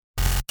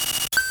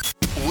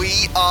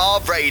We Are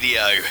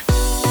Radio.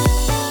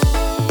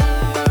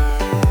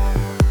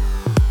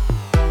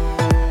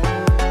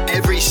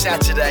 Every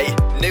Saturday,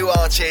 new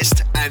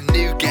artist and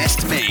new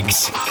guest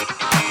mix.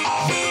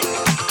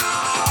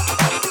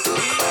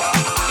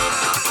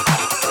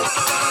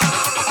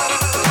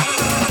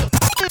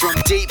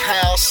 From deep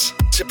house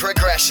to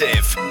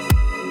progressive.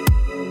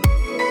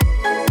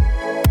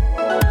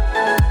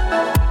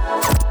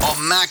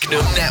 On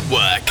Magnum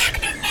Network.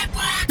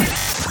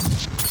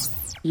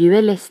 You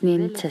are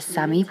listening to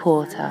Sammy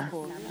Porter.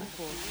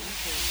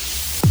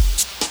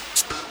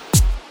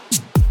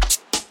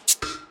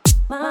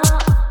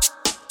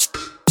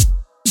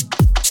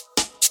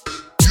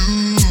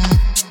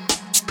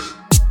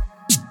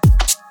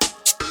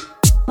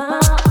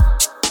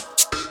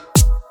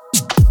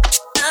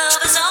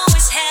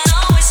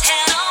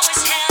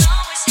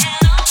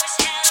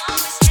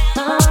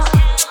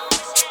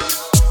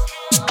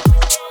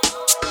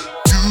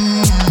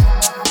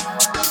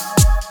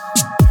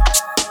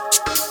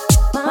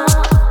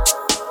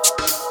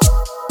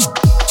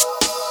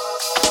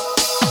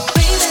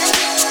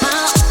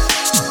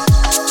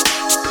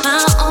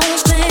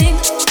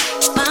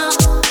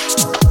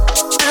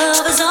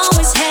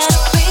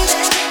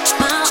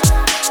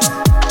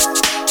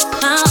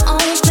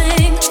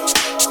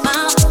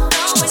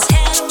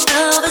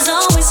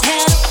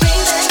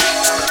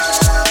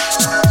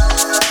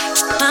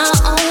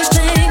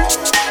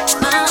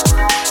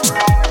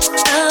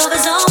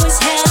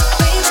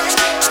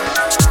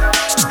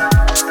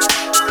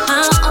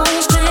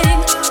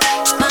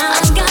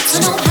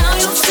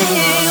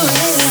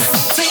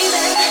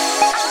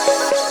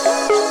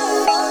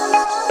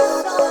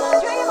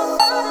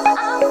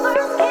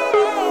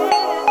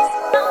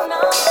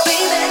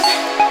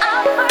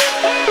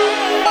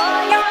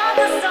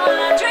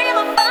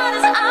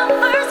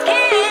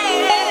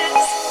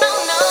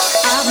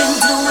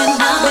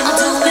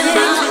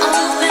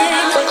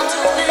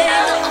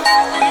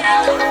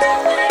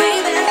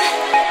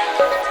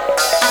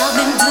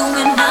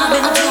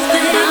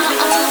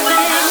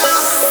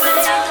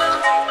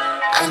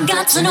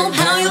 To know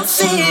how you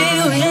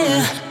feel,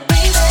 yeah.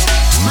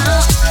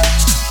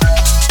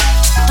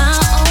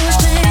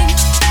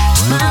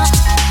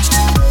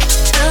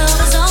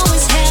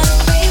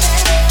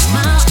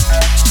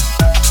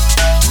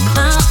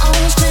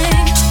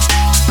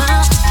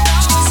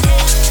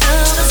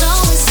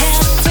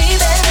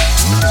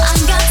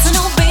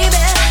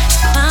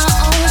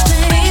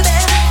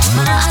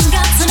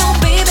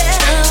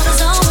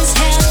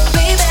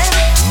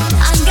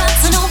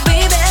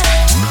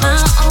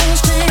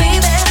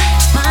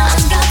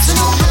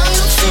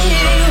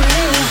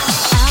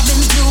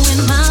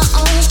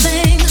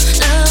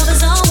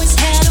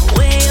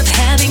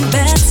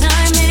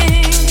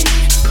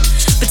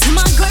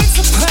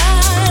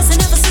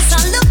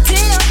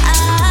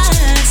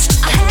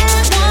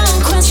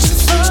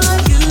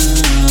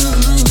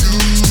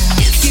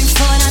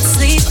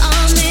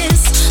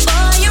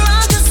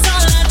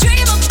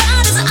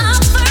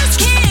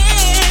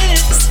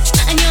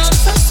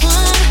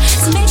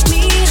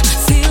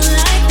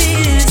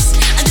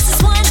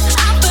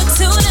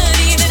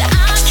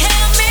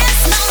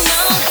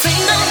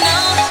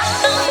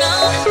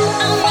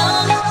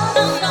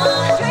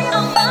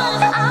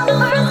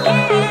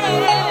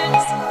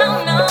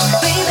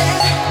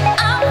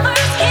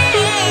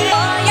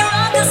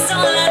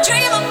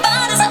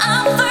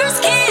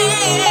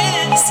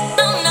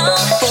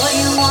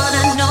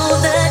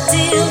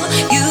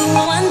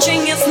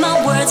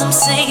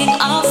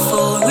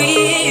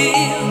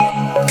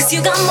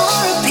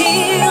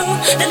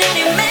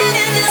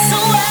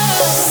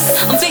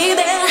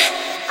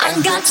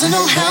 To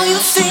know how you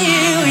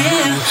feel,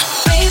 yeah.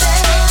 Baby,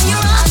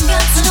 I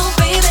got to know, baby. I got to know, baby. I got to know how you feel, yeah. Baby, I got to know,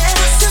 baby.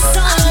 I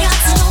got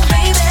to know,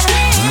 baby.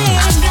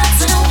 I got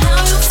to know how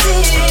you feel,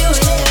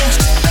 yeah.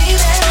 Baby,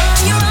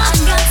 I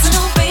got to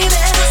know, baby. I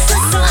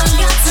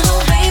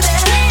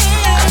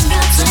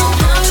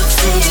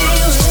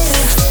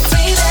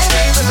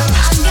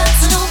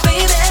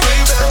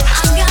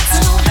got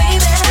to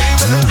know, baby.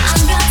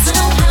 I got to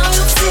know how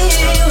you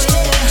feel,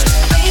 yeah.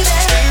 Baby,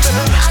 I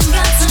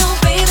got to know,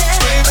 baby.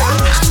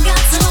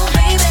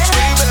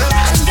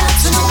 I got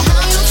to know,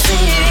 baby.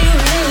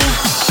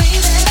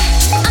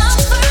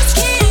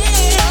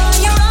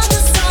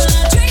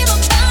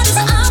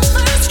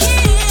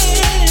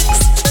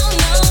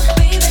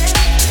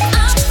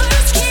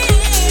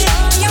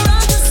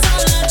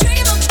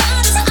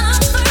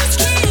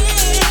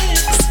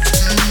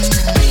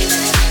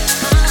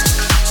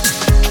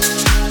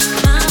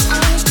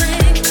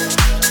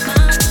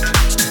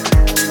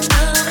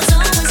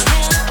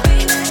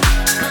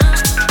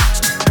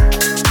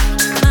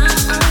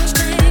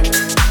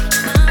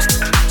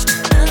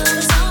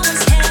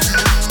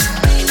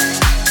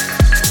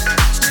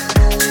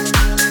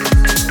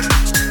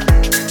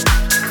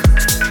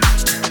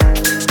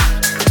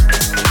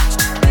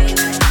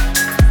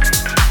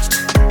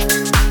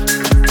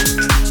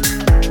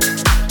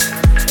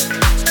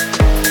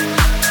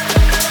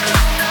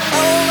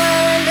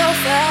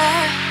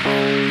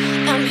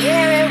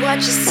 what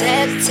you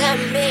said to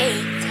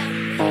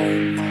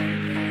me.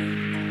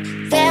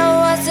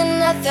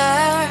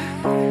 together.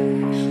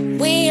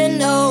 We are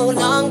no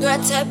longer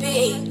to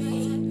be.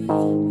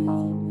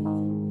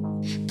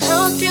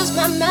 Confuse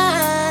my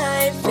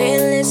mind,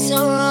 feeling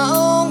so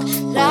wrong,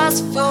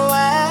 lost for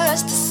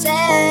words to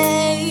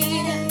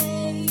say.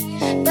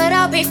 But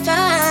I'll be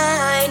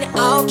fine,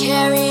 I'll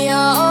carry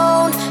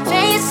on,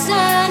 face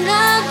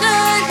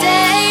another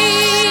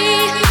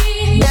day.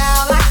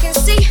 Now I can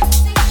see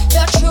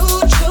your true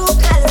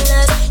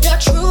colors, your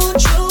true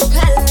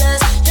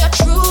colors, your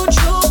true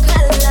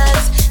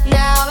colors.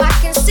 Now I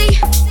can see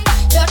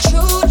your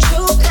true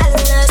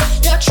colors,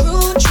 your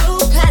true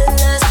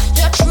colors,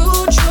 your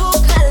true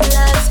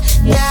colors.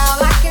 Now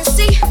I can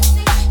see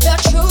your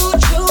true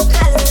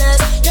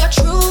colors, your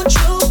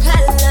true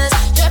colors,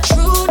 your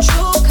true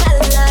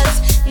colors.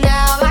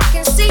 Now I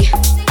can see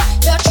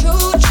your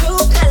true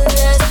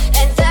colors,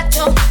 and that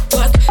don't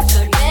work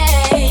for me.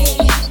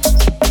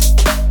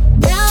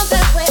 Now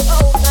that we're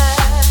over,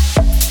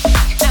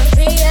 I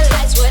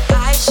realize what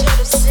I should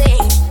have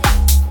seen,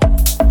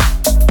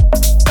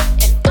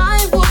 and I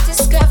will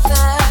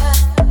discover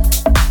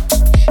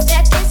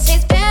that this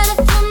is better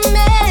for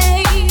me.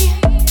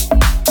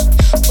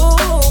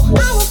 Ooh, I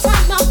will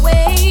find my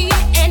way,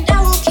 and I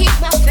will keep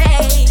my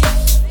faith.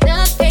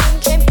 Nothing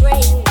can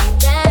bring me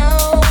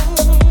down.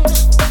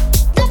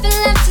 Nothing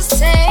left to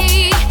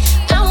say.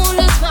 I won't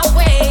lose my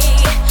way.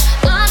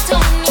 I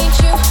don't need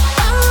you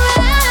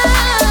around.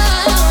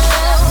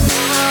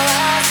 Now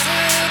I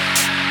see it.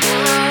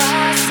 Now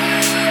I see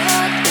it.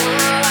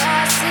 Now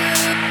I see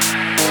it.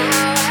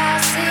 Now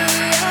I see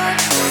it.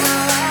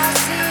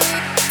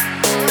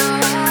 Now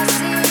I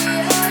see it. Now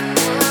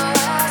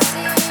I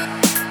see it.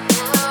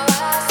 Now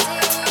I see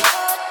it.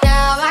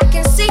 Now I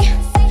can see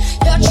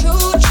your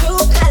true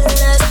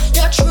colors,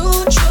 your true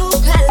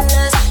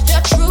colors,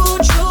 your true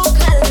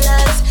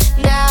colors.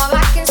 Now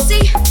I can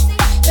see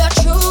your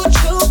true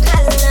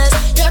colors,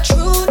 your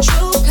true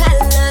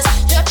colors,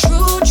 your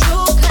true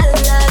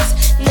colors.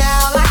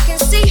 Now I can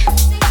see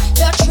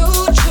your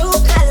true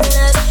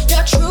colors,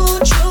 your true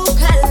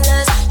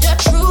colors, your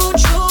true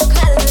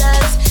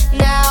colors.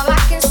 Now I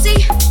can see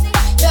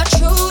your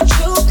true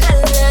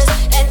colors,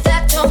 and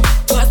that don't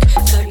work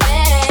for me.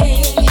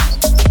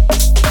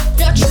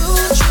 Your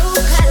true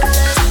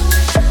colors.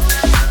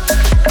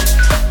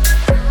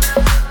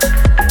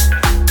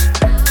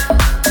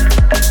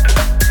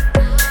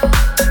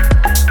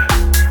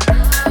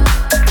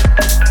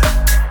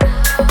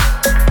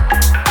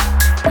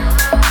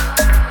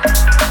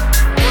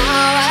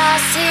 Now I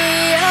see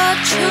your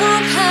true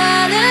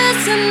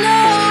colors and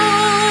know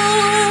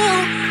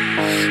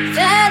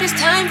that it's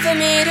time for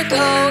me to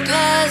go,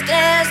 'cause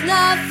there's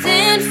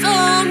nothing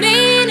for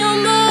me no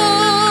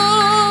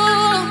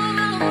more.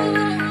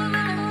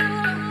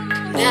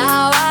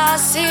 Now I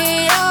see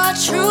your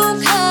true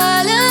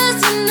colors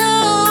and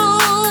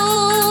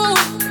know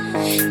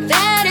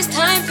that it's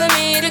time for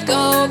me to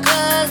go,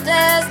 'cause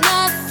there's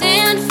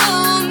nothing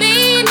for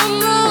me no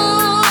more.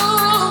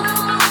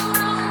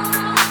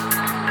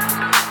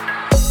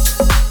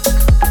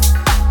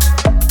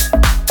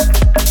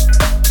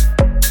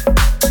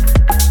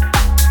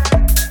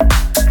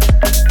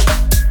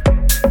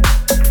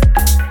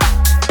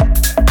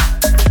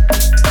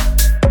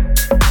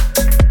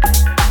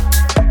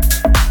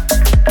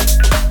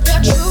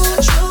 Your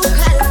true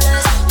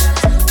colors.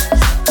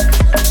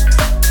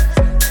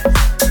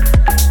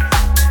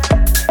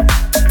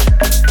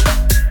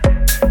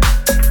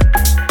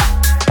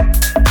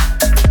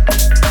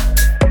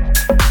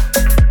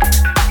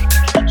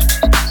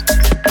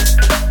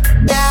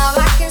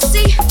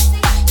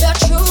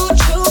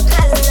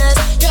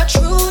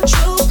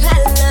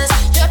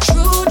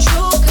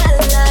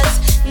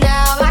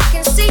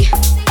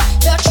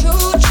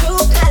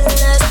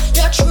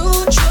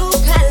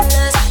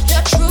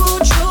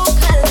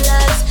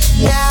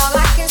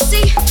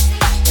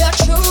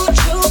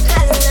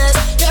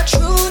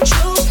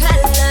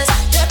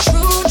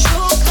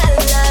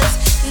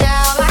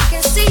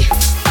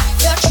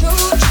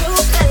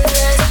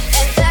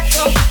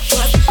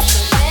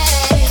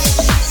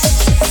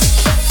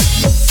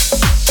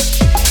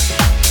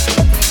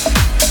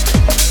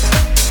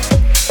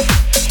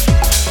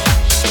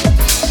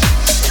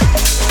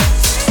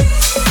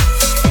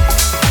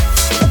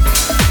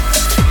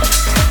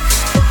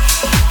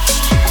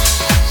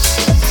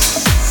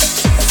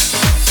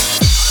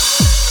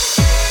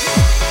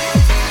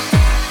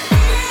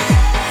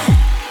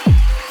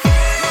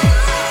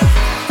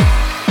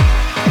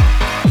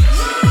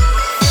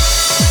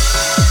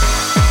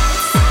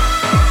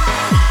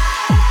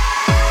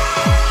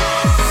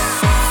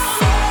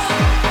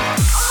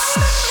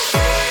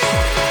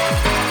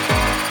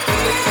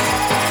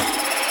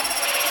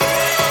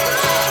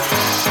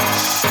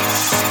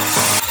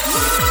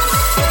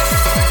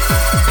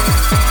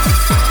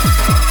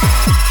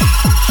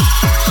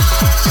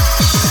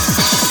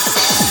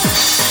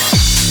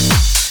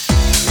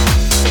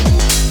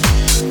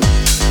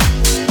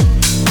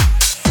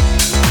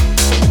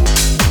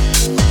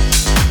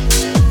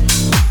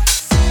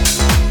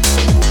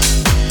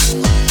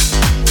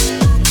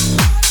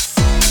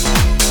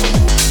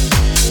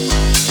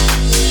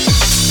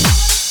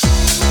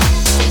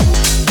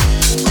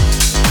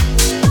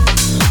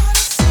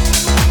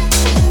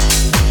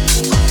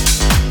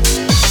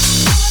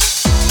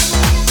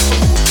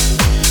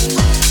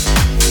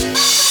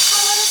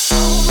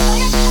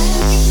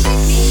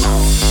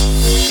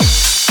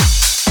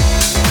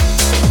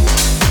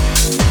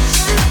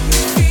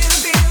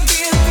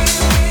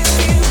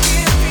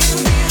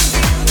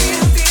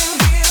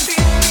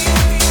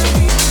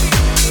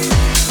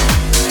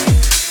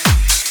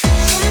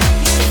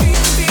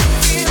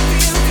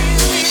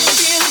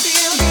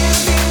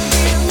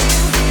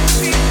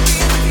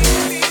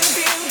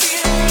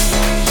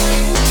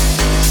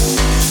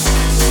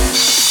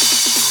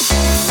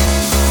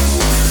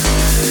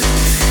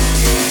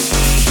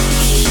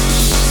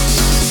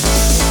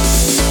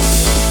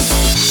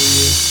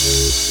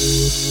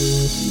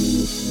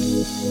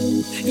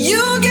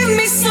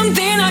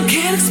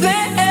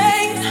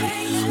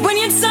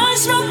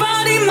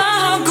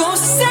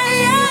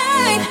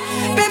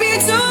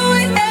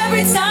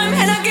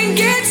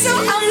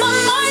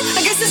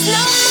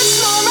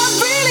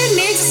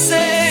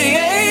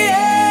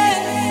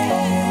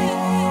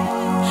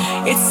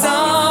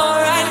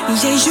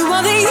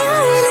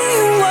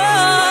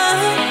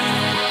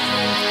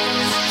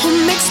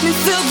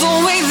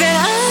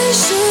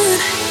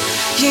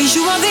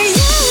 You are the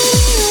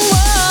only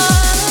one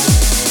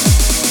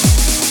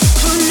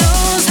who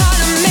knows how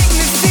to make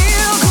me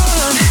feel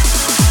good.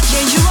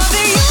 Yeah, you are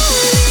the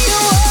only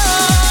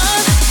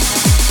one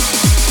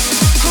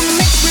who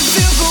makes me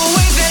feel the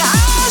way that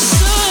I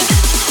should.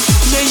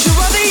 Yeah, you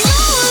are the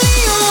only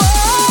one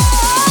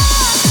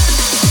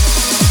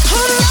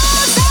who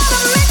knows how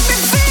to make me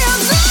feel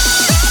good.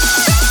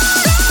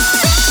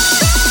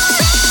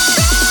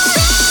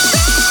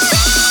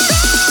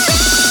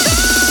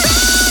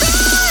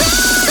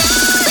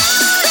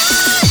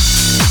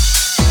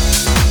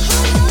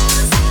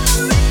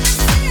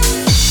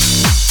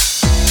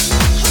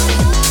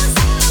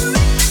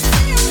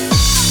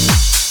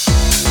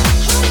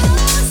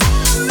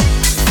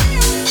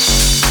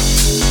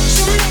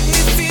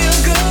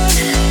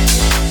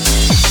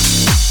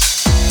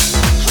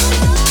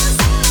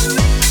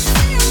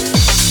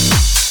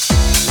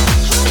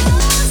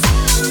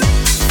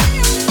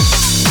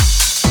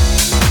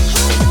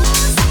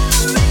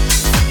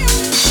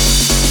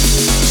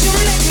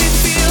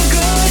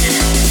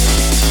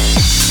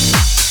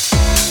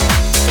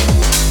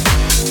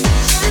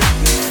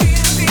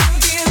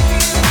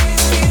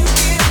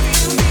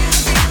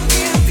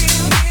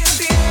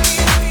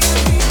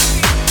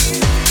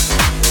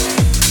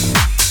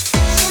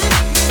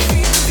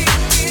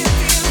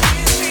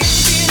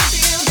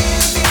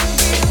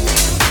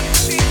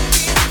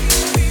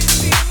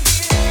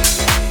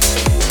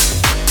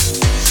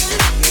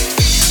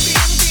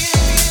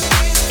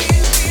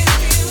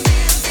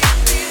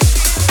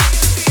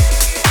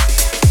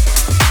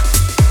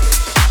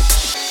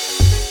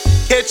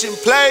 Catching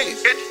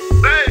plays,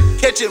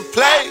 catching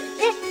plays.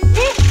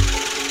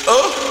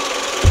 Oh,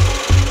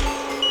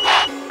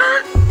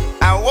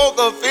 I woke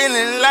up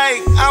feeling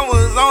like I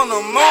was on the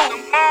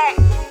moon.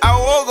 I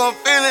woke up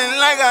feeling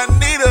like I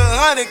need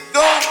 100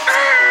 gold.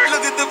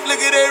 Look at the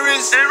flick of that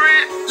wrist.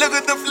 Look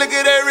at the flick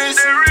of that wrist.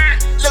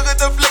 Look at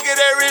the flick of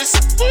that wrist.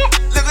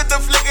 Look at the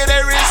flick of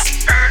that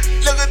wrist.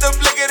 Look at the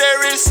flick of that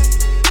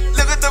wrist.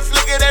 Look at the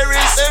flick of that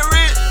wrist.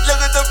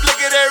 Look at the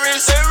flick of that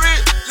wrist.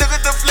 Look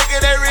at the flick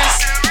of that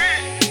wrist.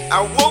 I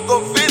woke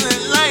up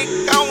feeling like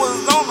I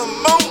was on the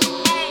moon.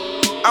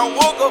 I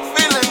woke up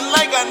feeling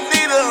like I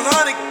need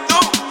 100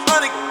 gold,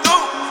 100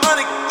 gold,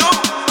 100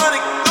 gold,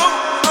 100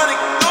 gold, 100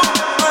 gold,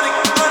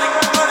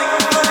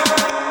 100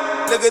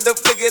 gold. Look at the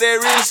flick of that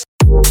wrist.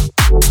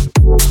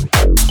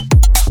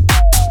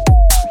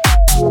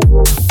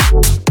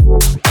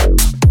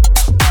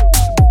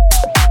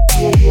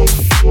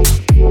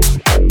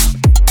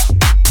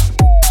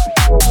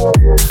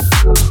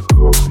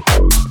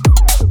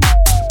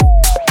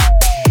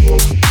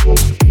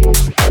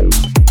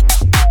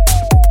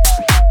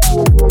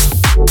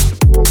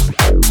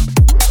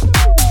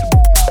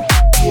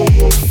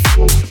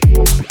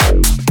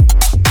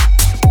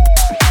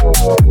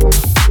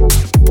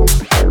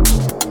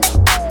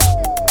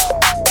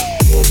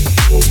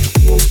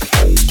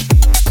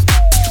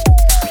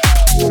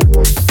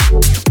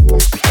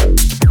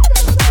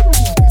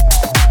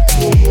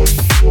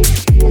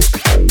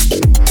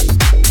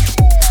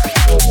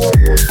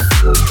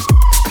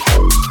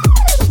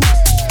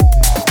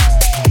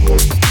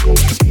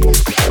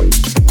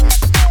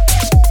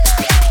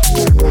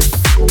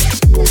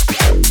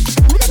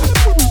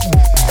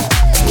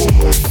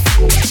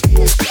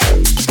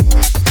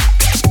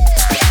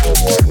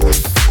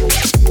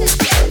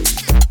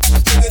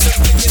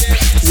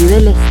 You are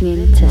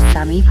listening to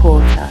Sammy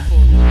Porter.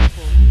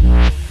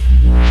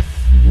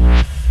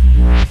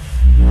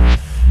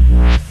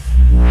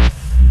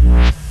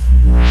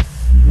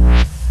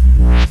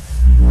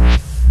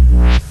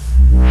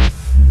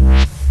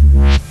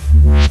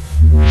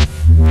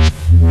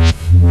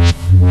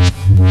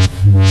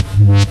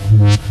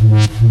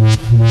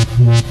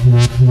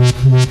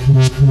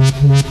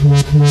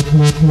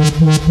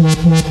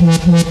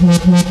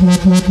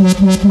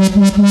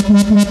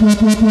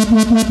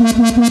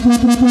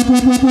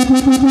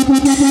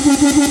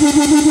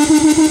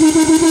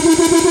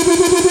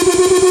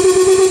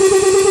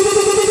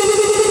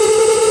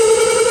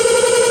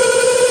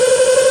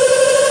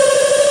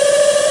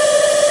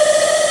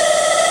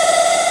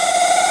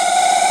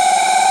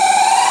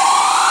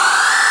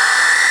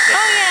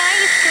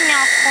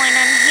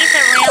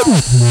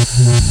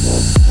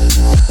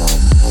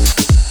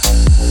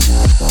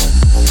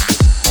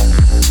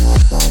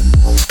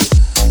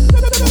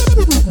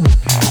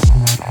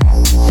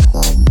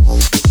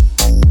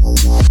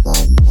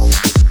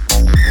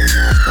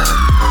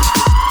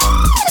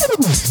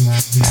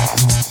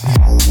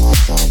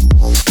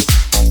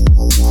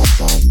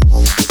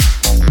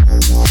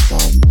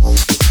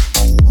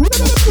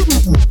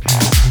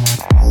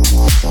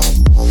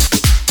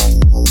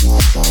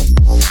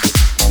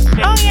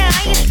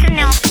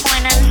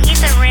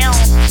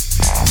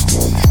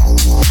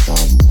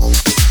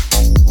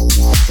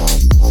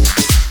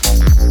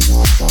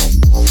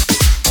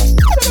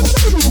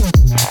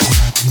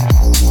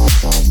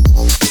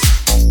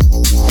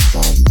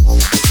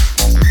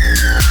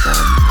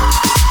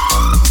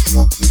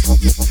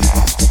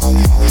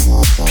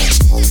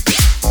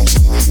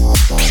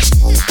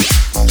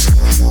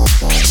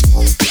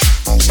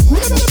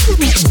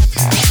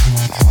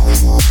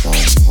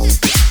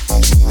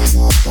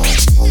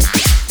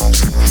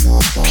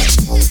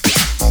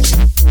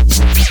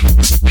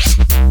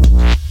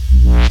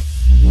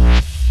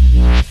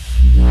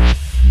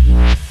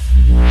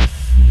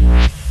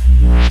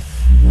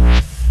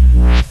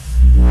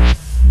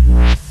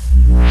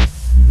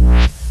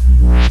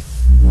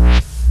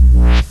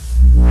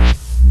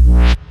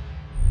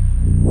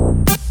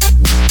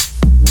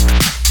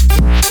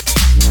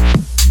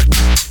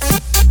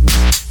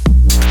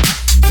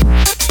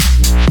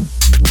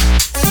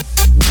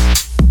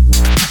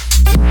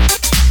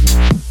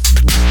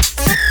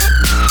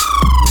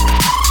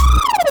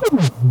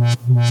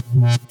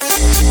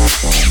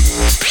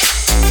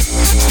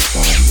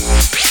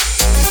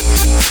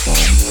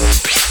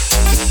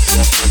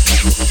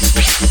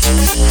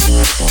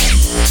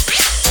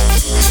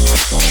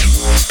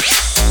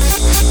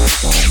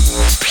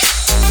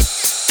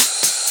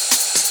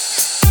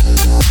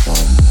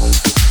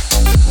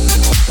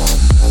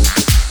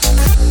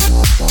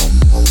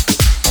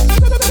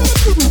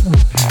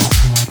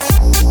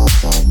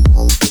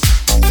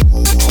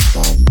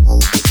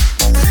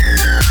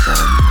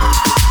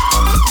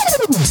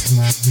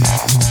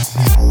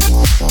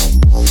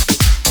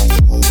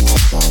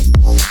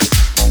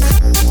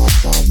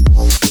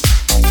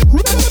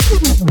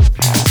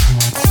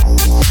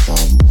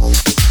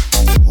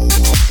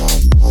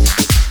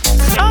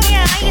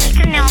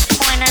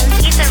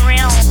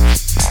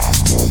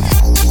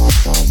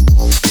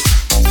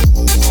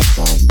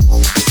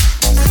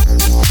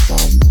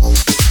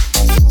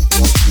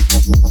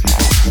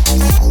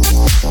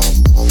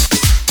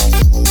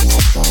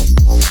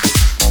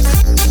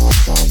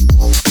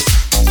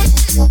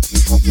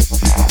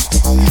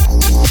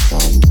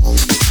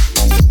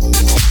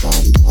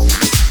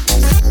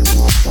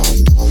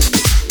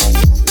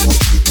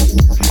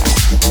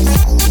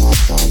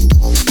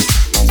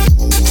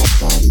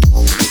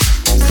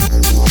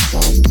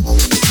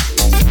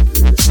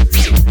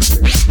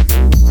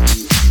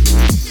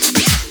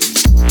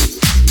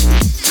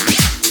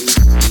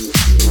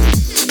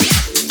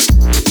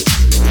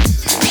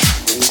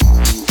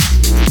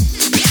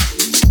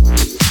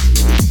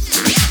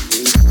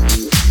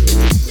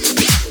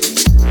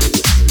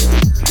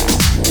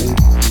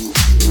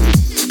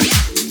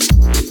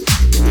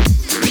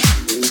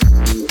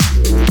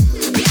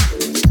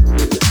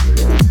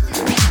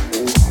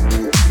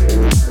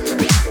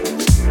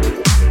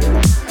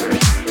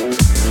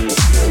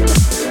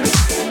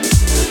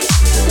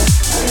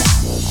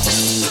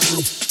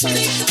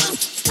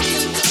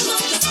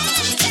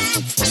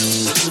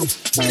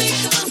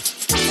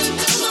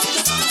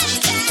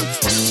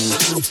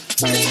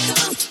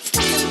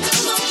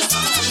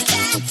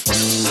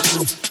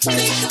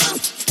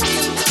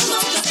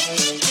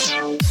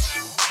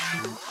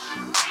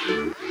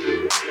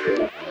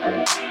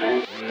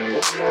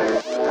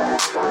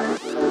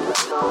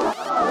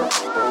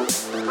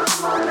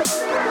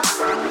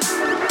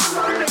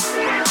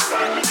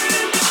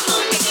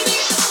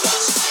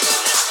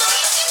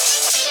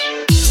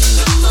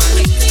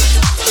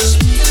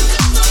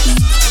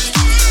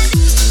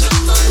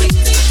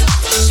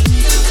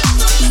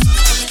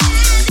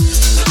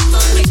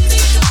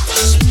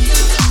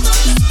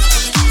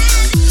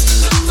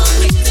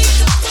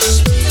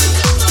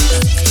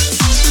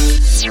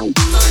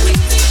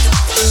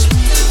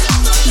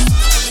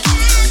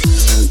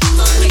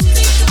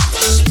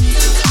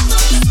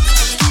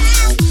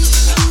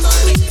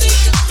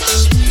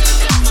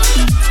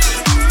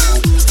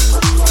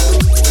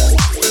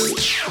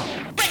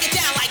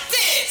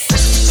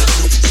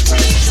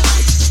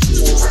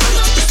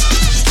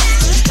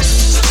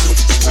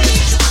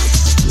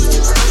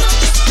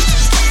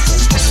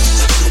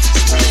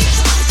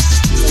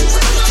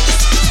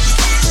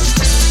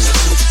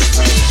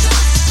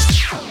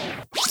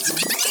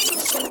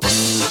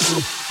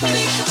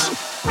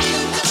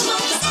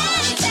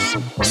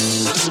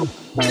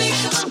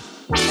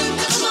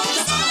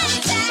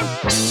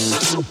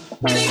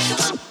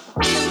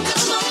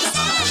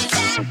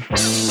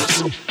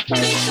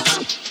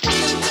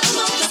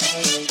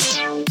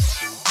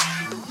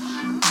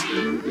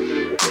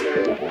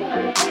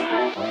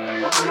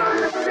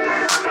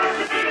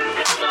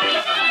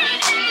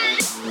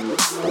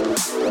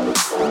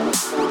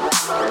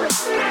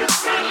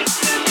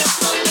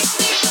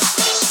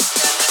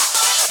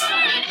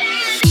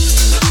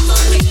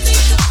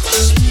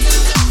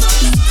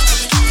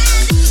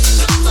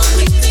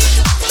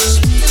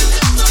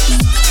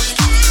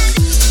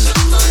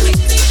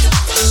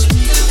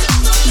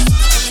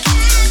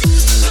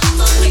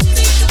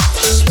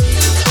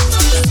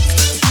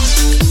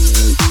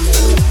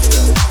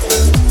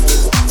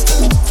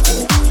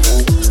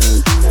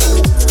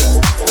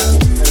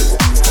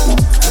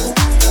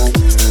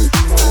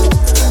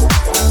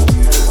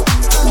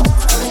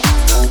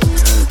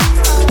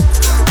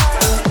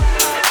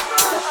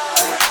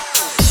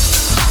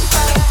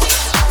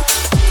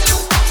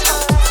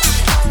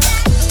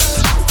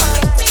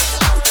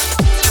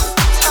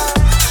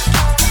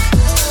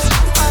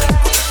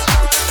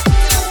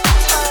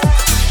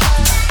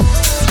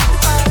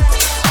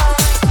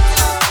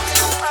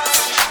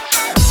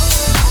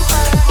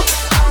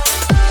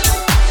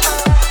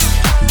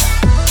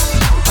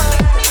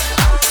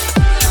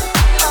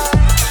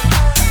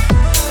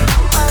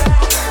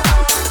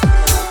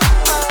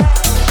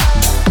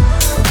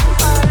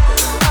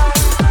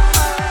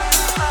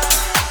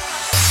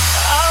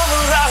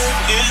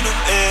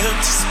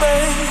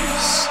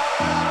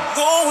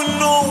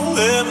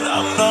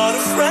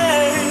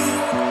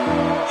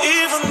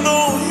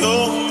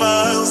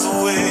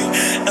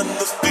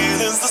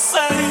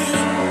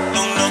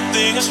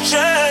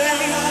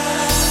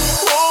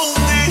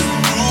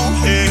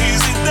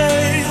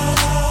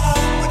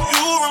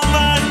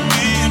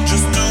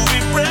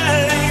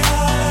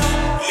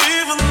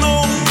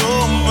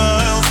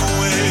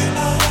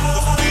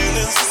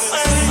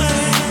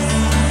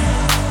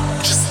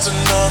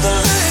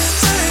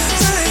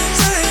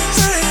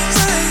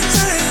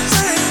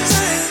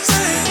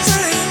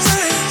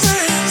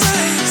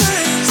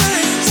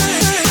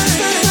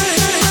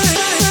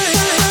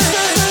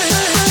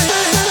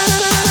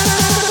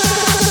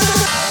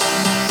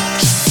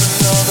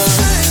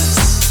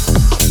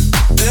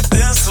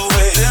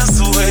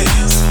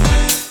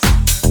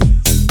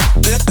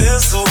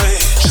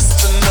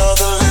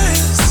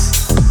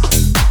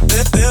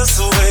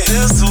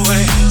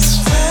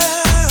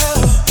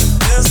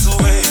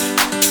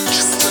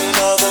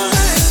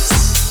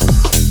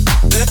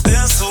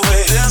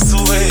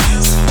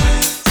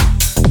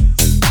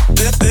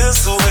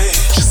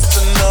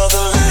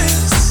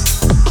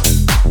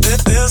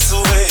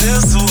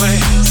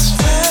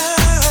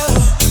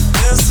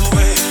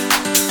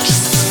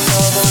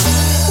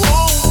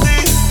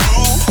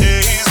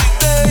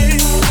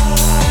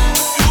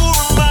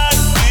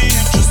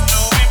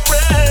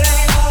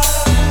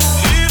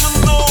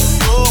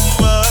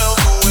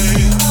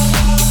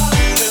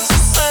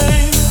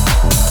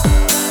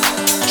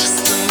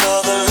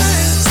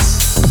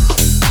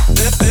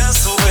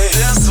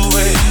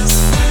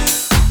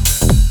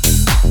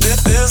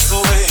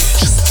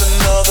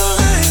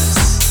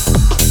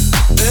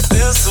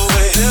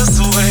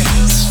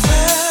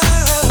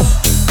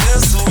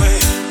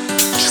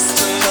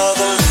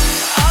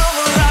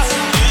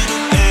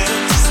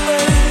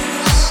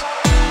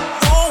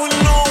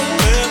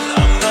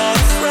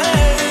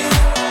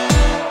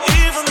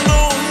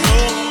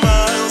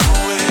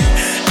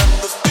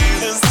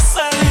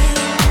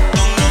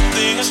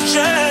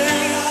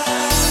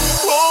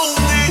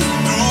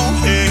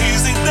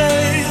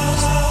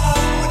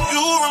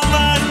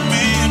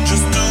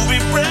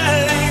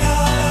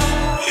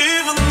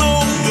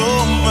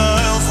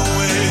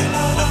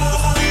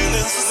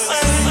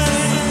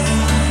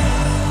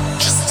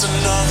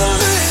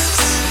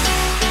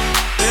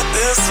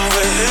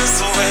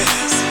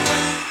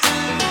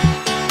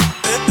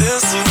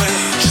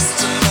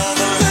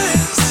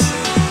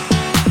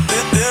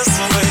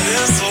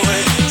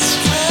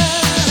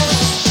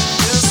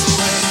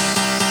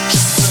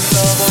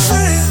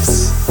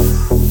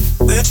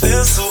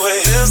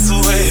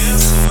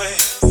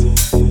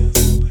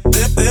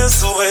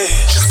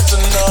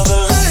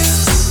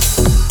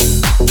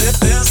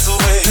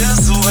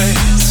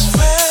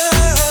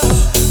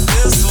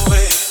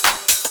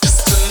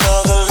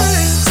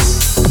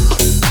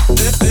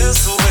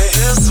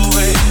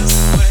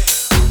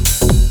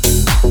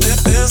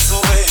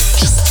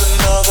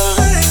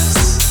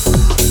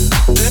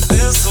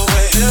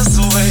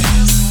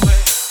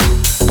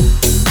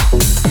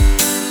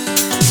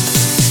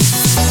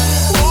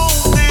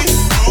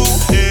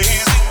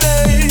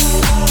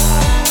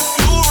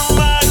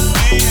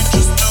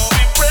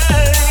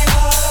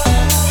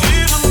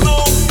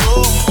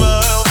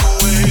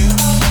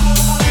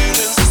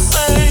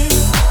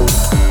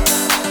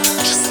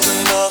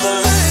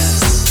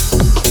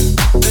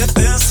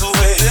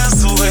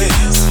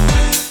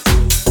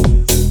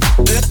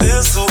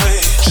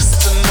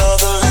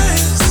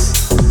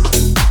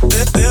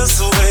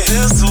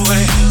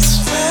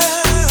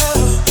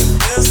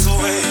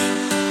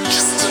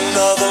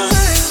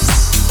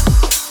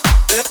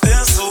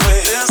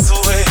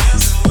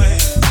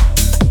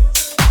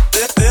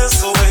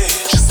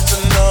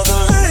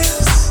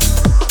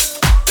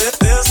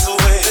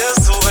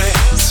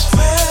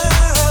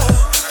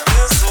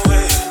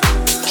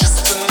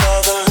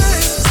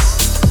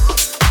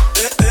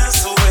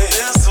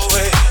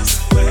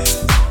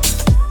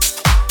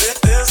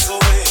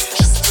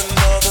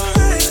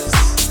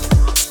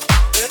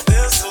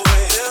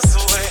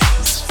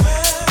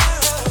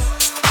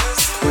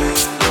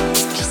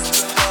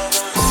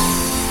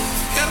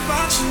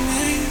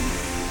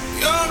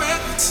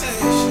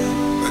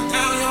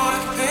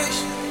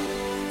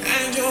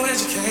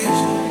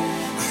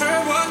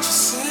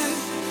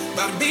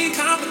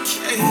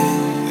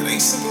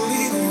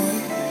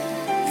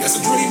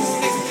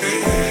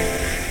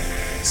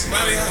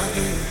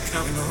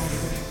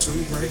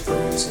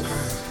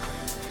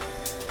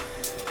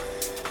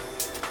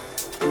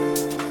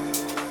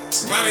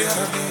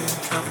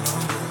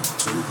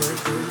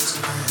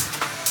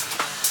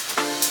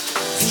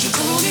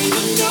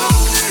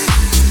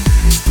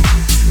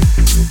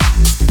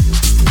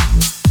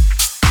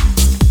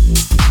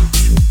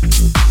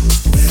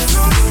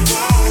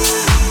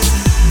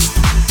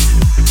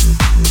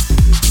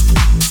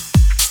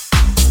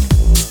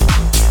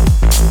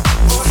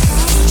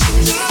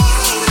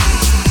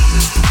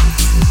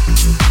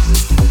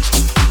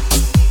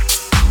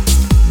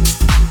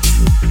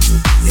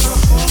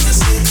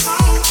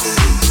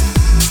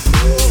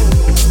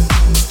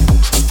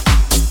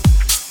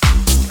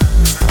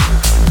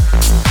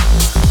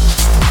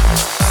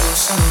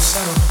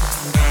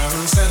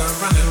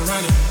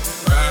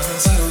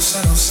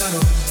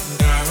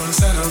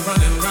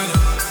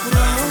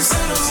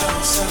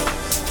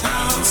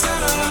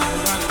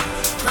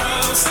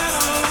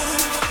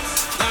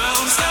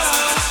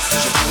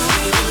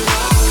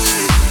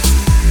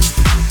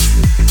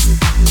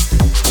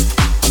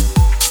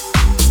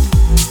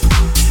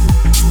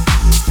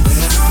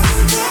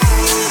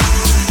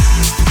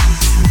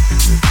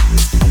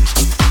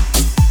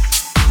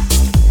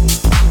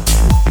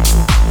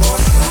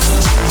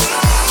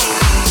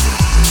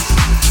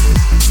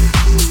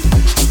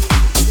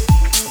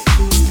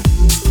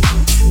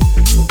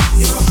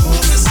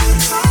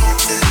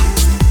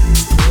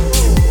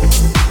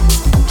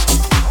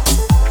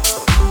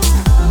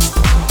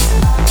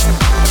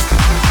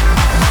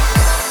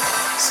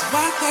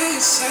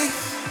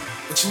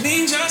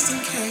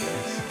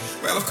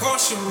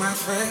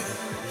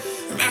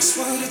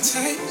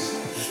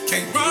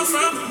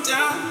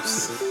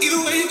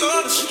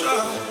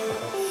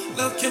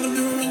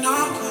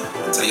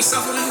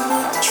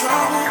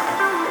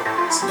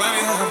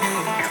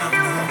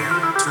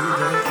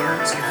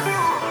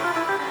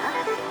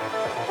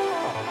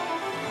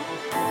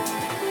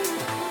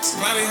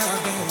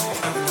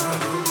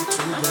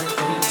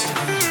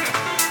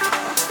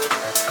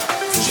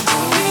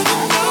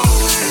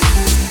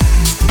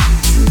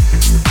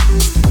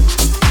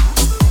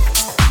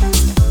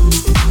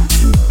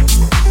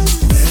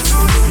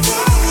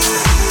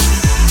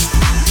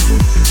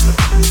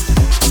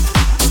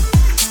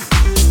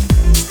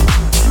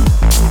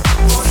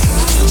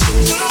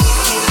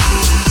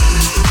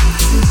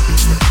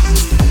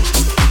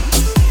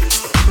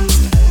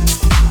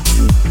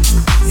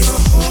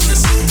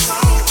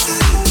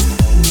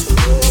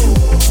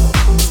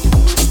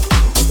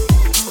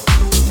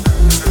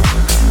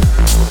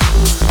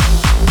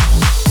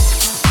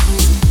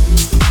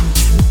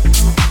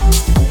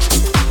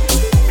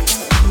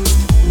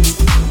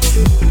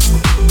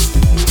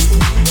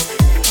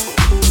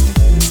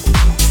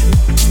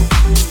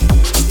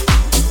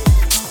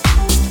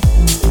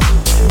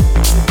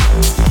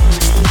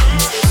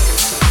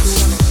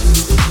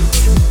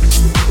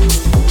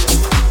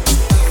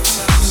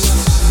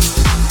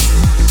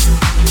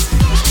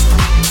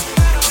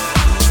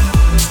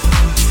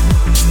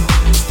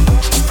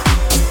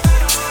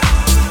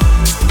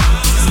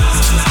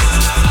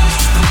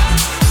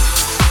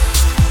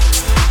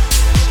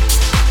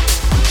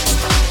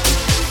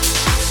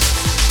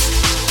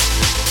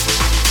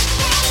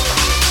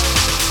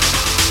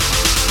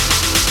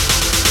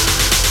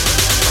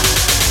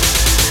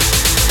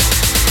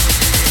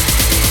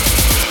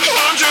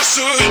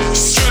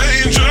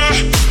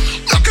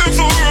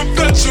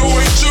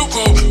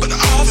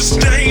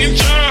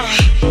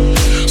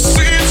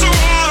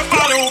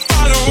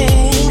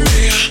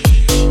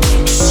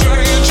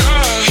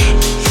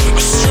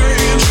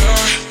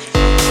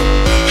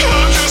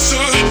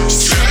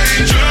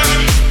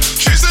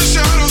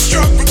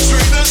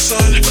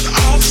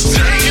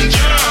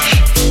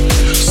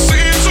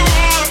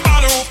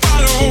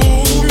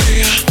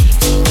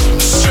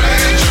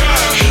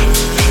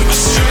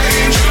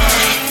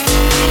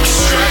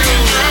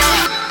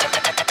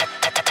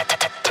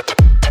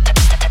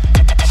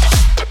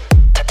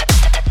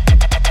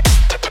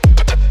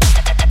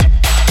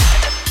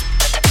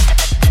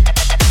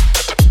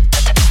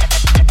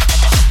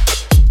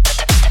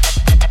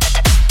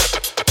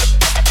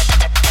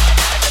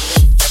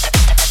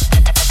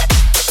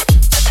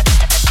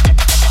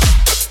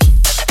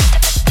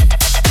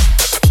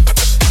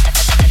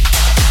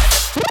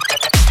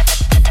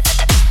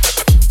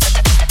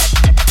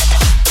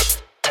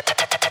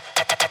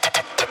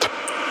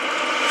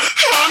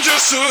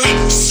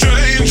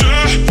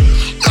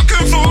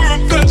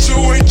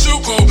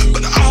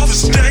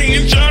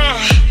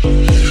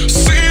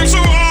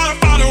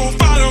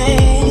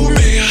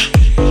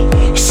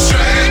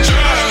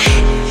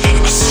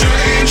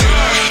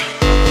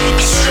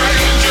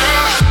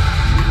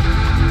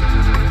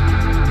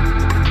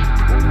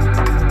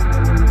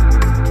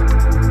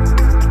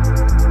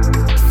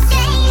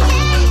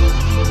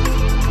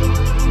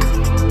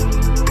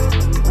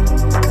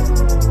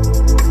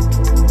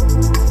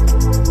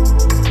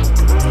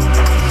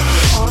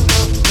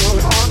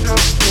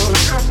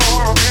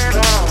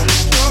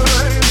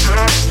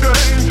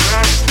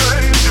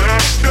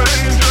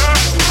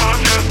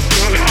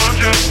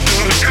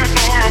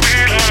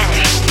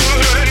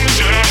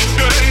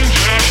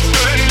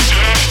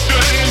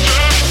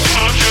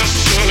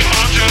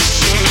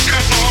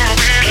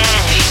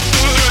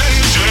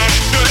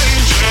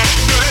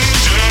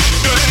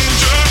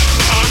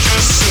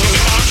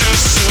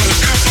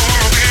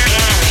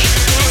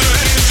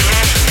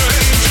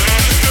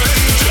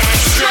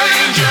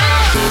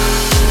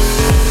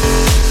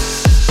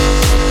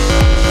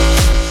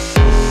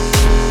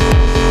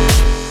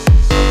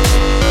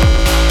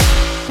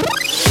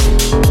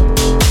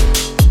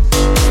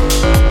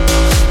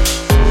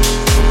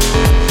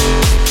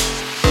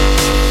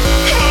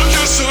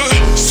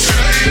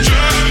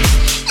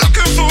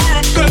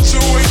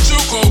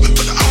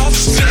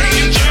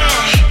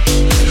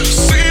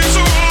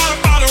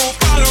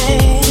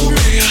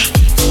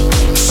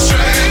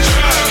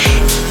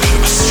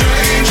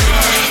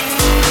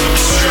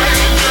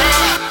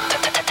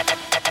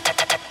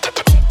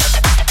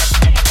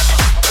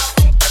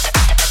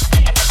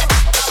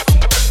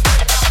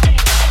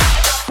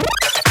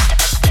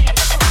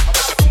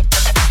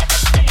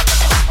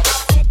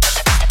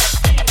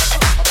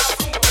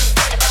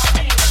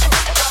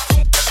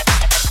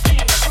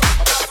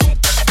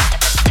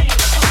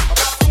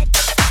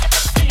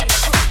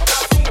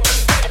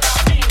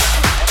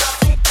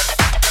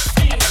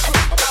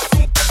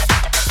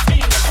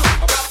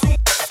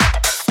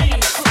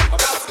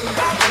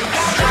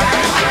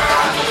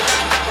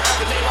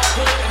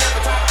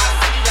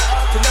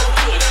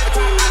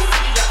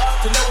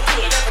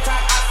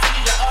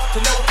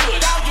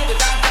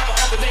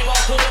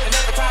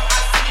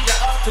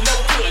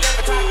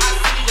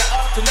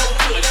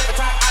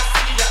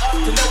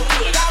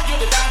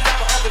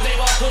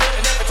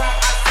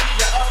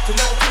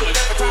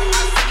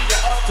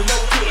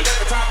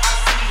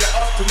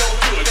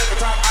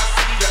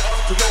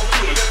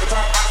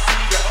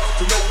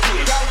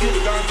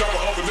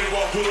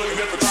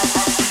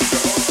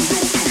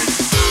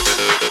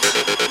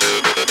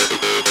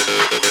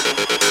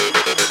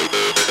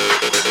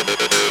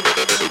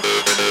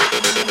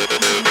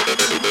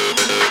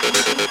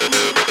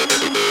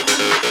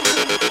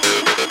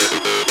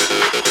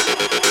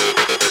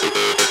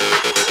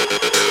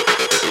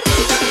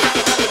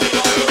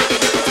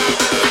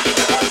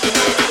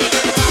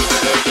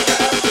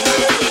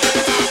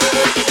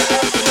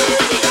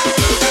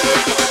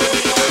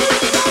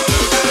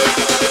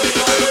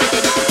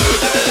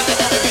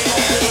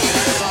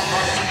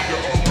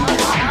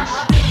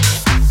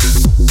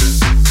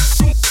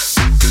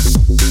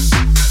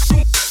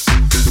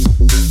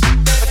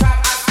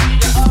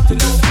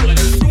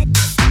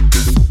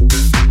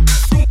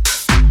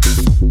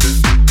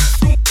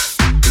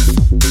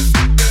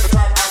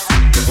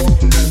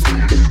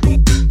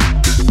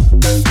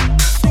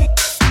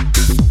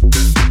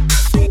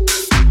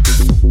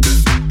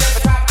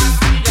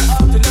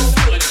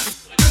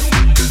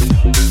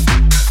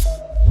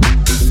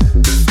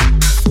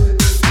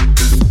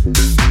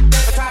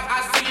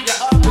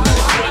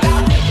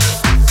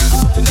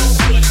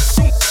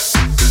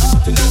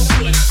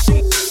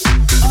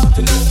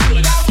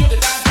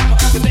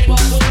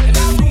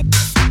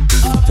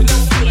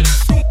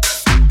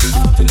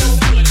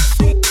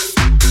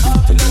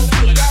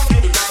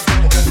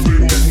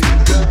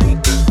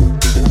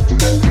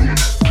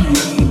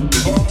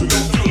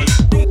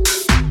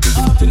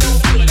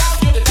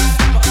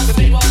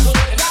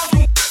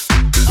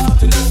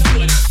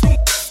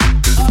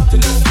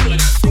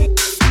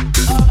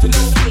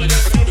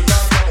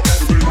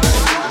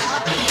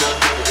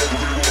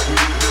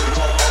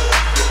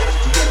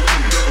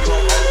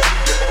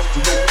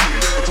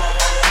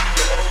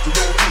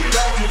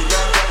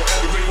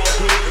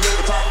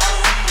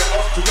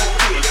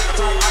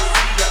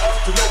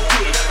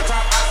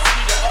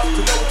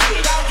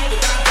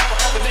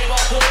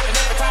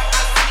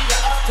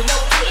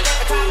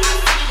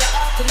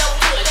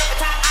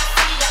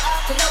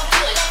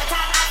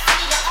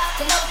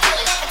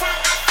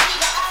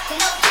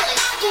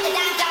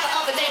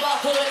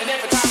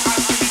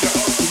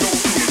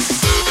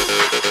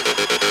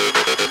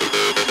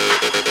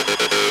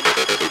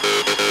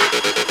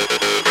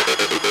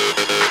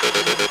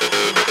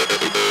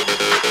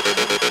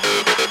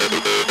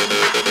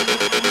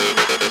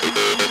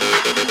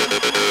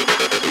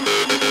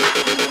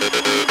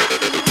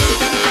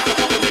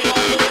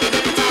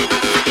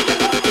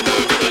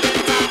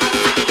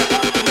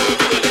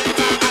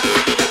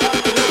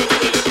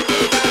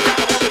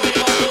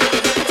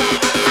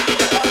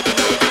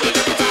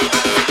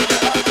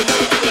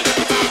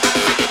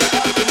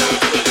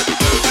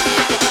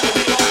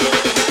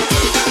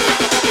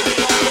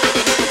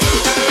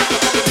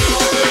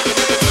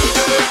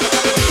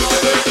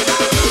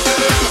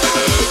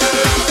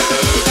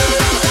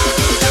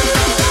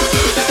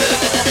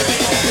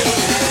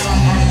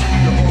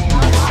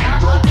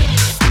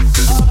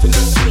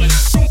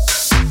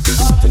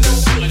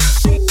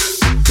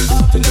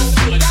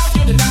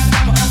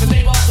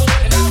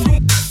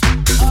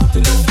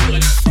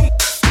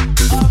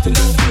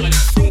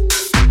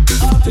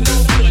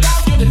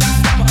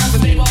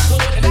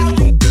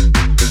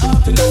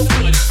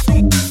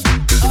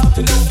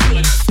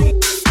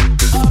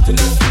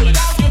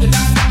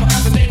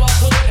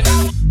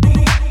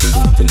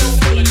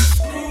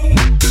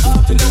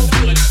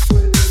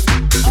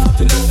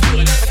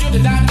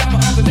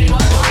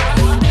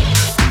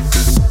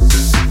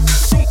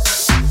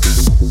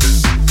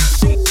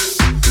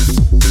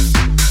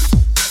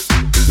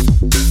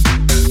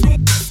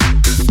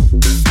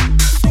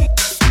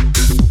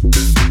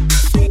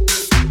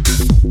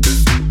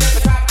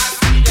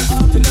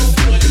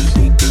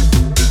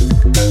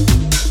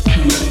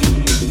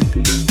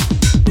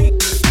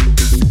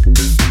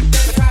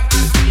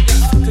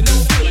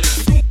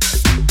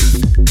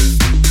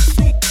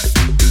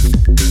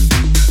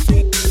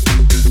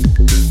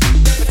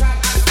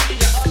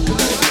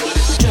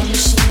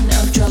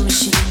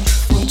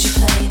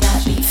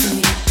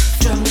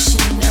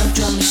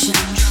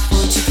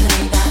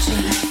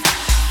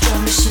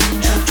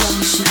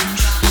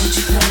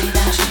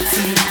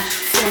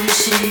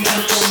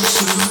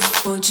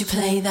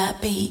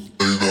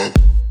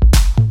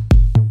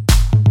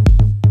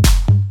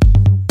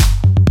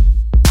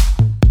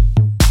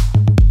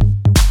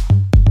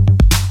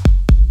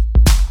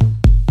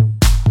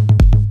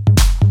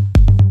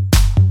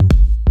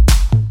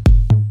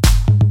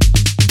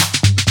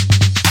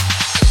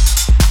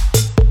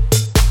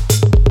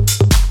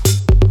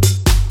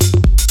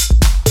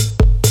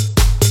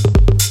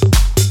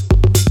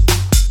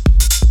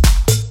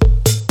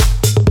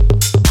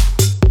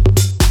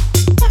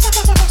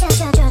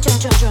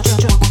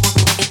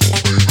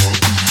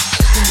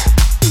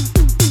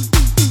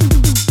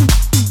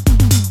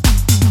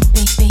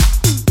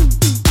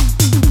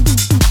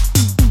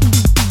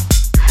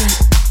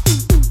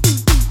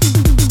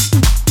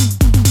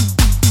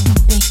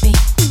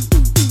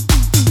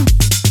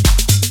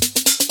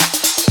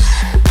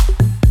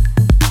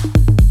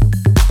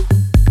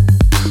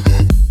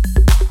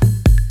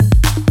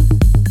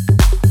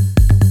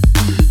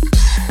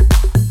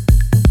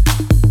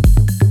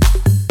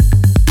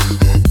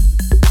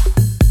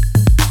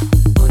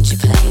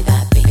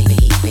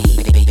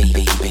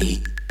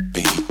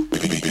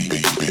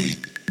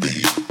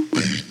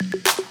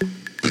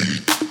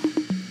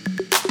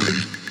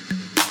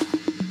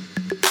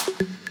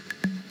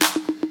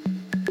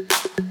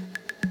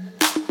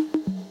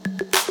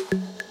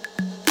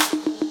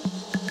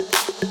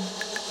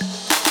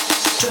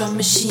 Drum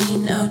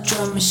machine, oh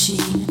drum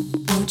machine,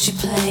 won't you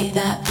play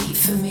that beat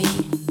for me?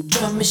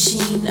 Drum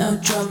machine, oh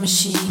drum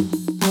machine,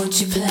 won't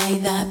you play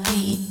that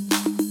beat?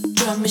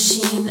 Drum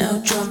machine, oh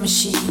drum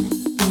machine,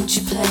 won't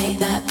you play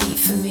that beat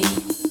for me?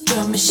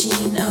 Drum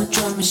machine, oh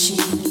drum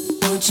machine,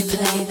 won't you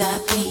play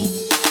that beat?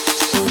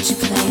 Won't you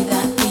play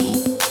that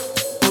beat?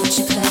 Won't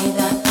you play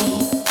that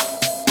beat?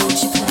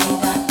 Won't you play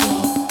that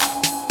beat?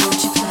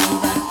 Won't you play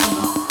that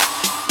beat?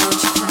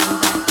 Won't you play that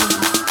beat?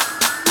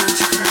 Won't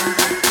you play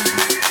that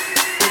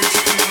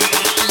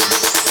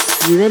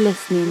beat? You are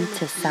listening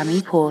to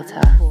Sammy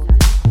Porter.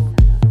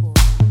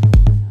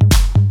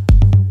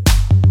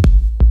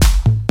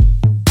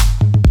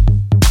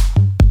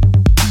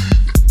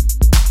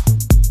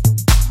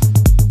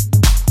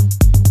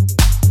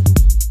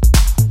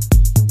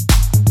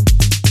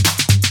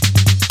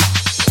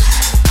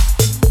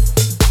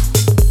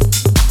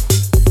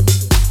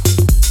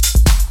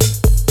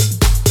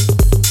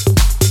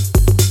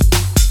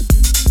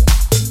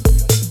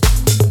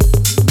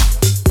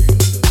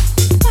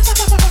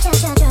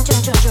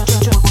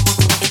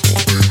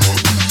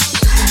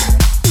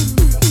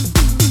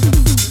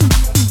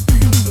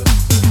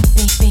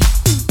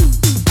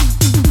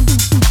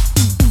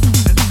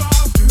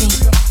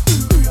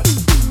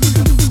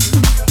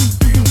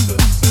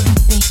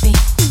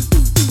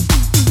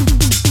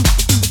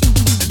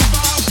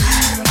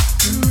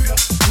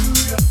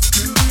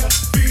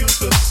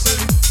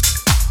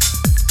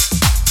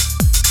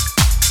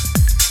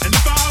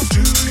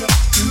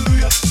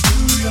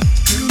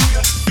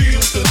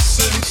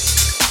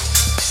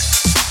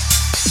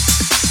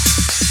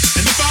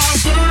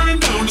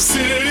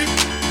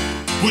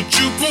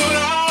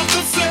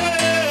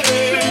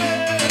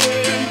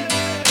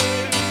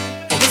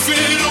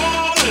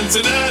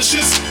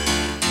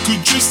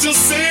 Could you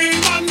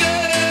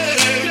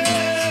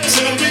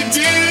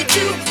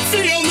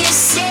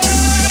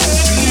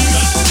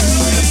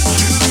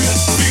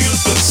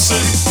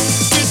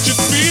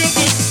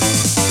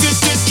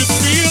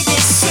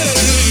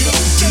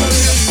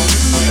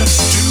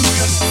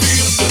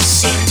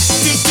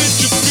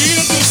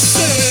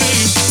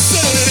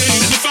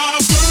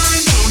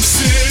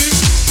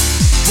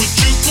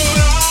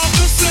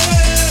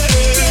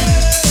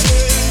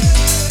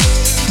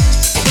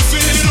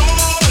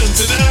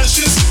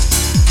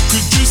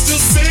still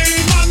say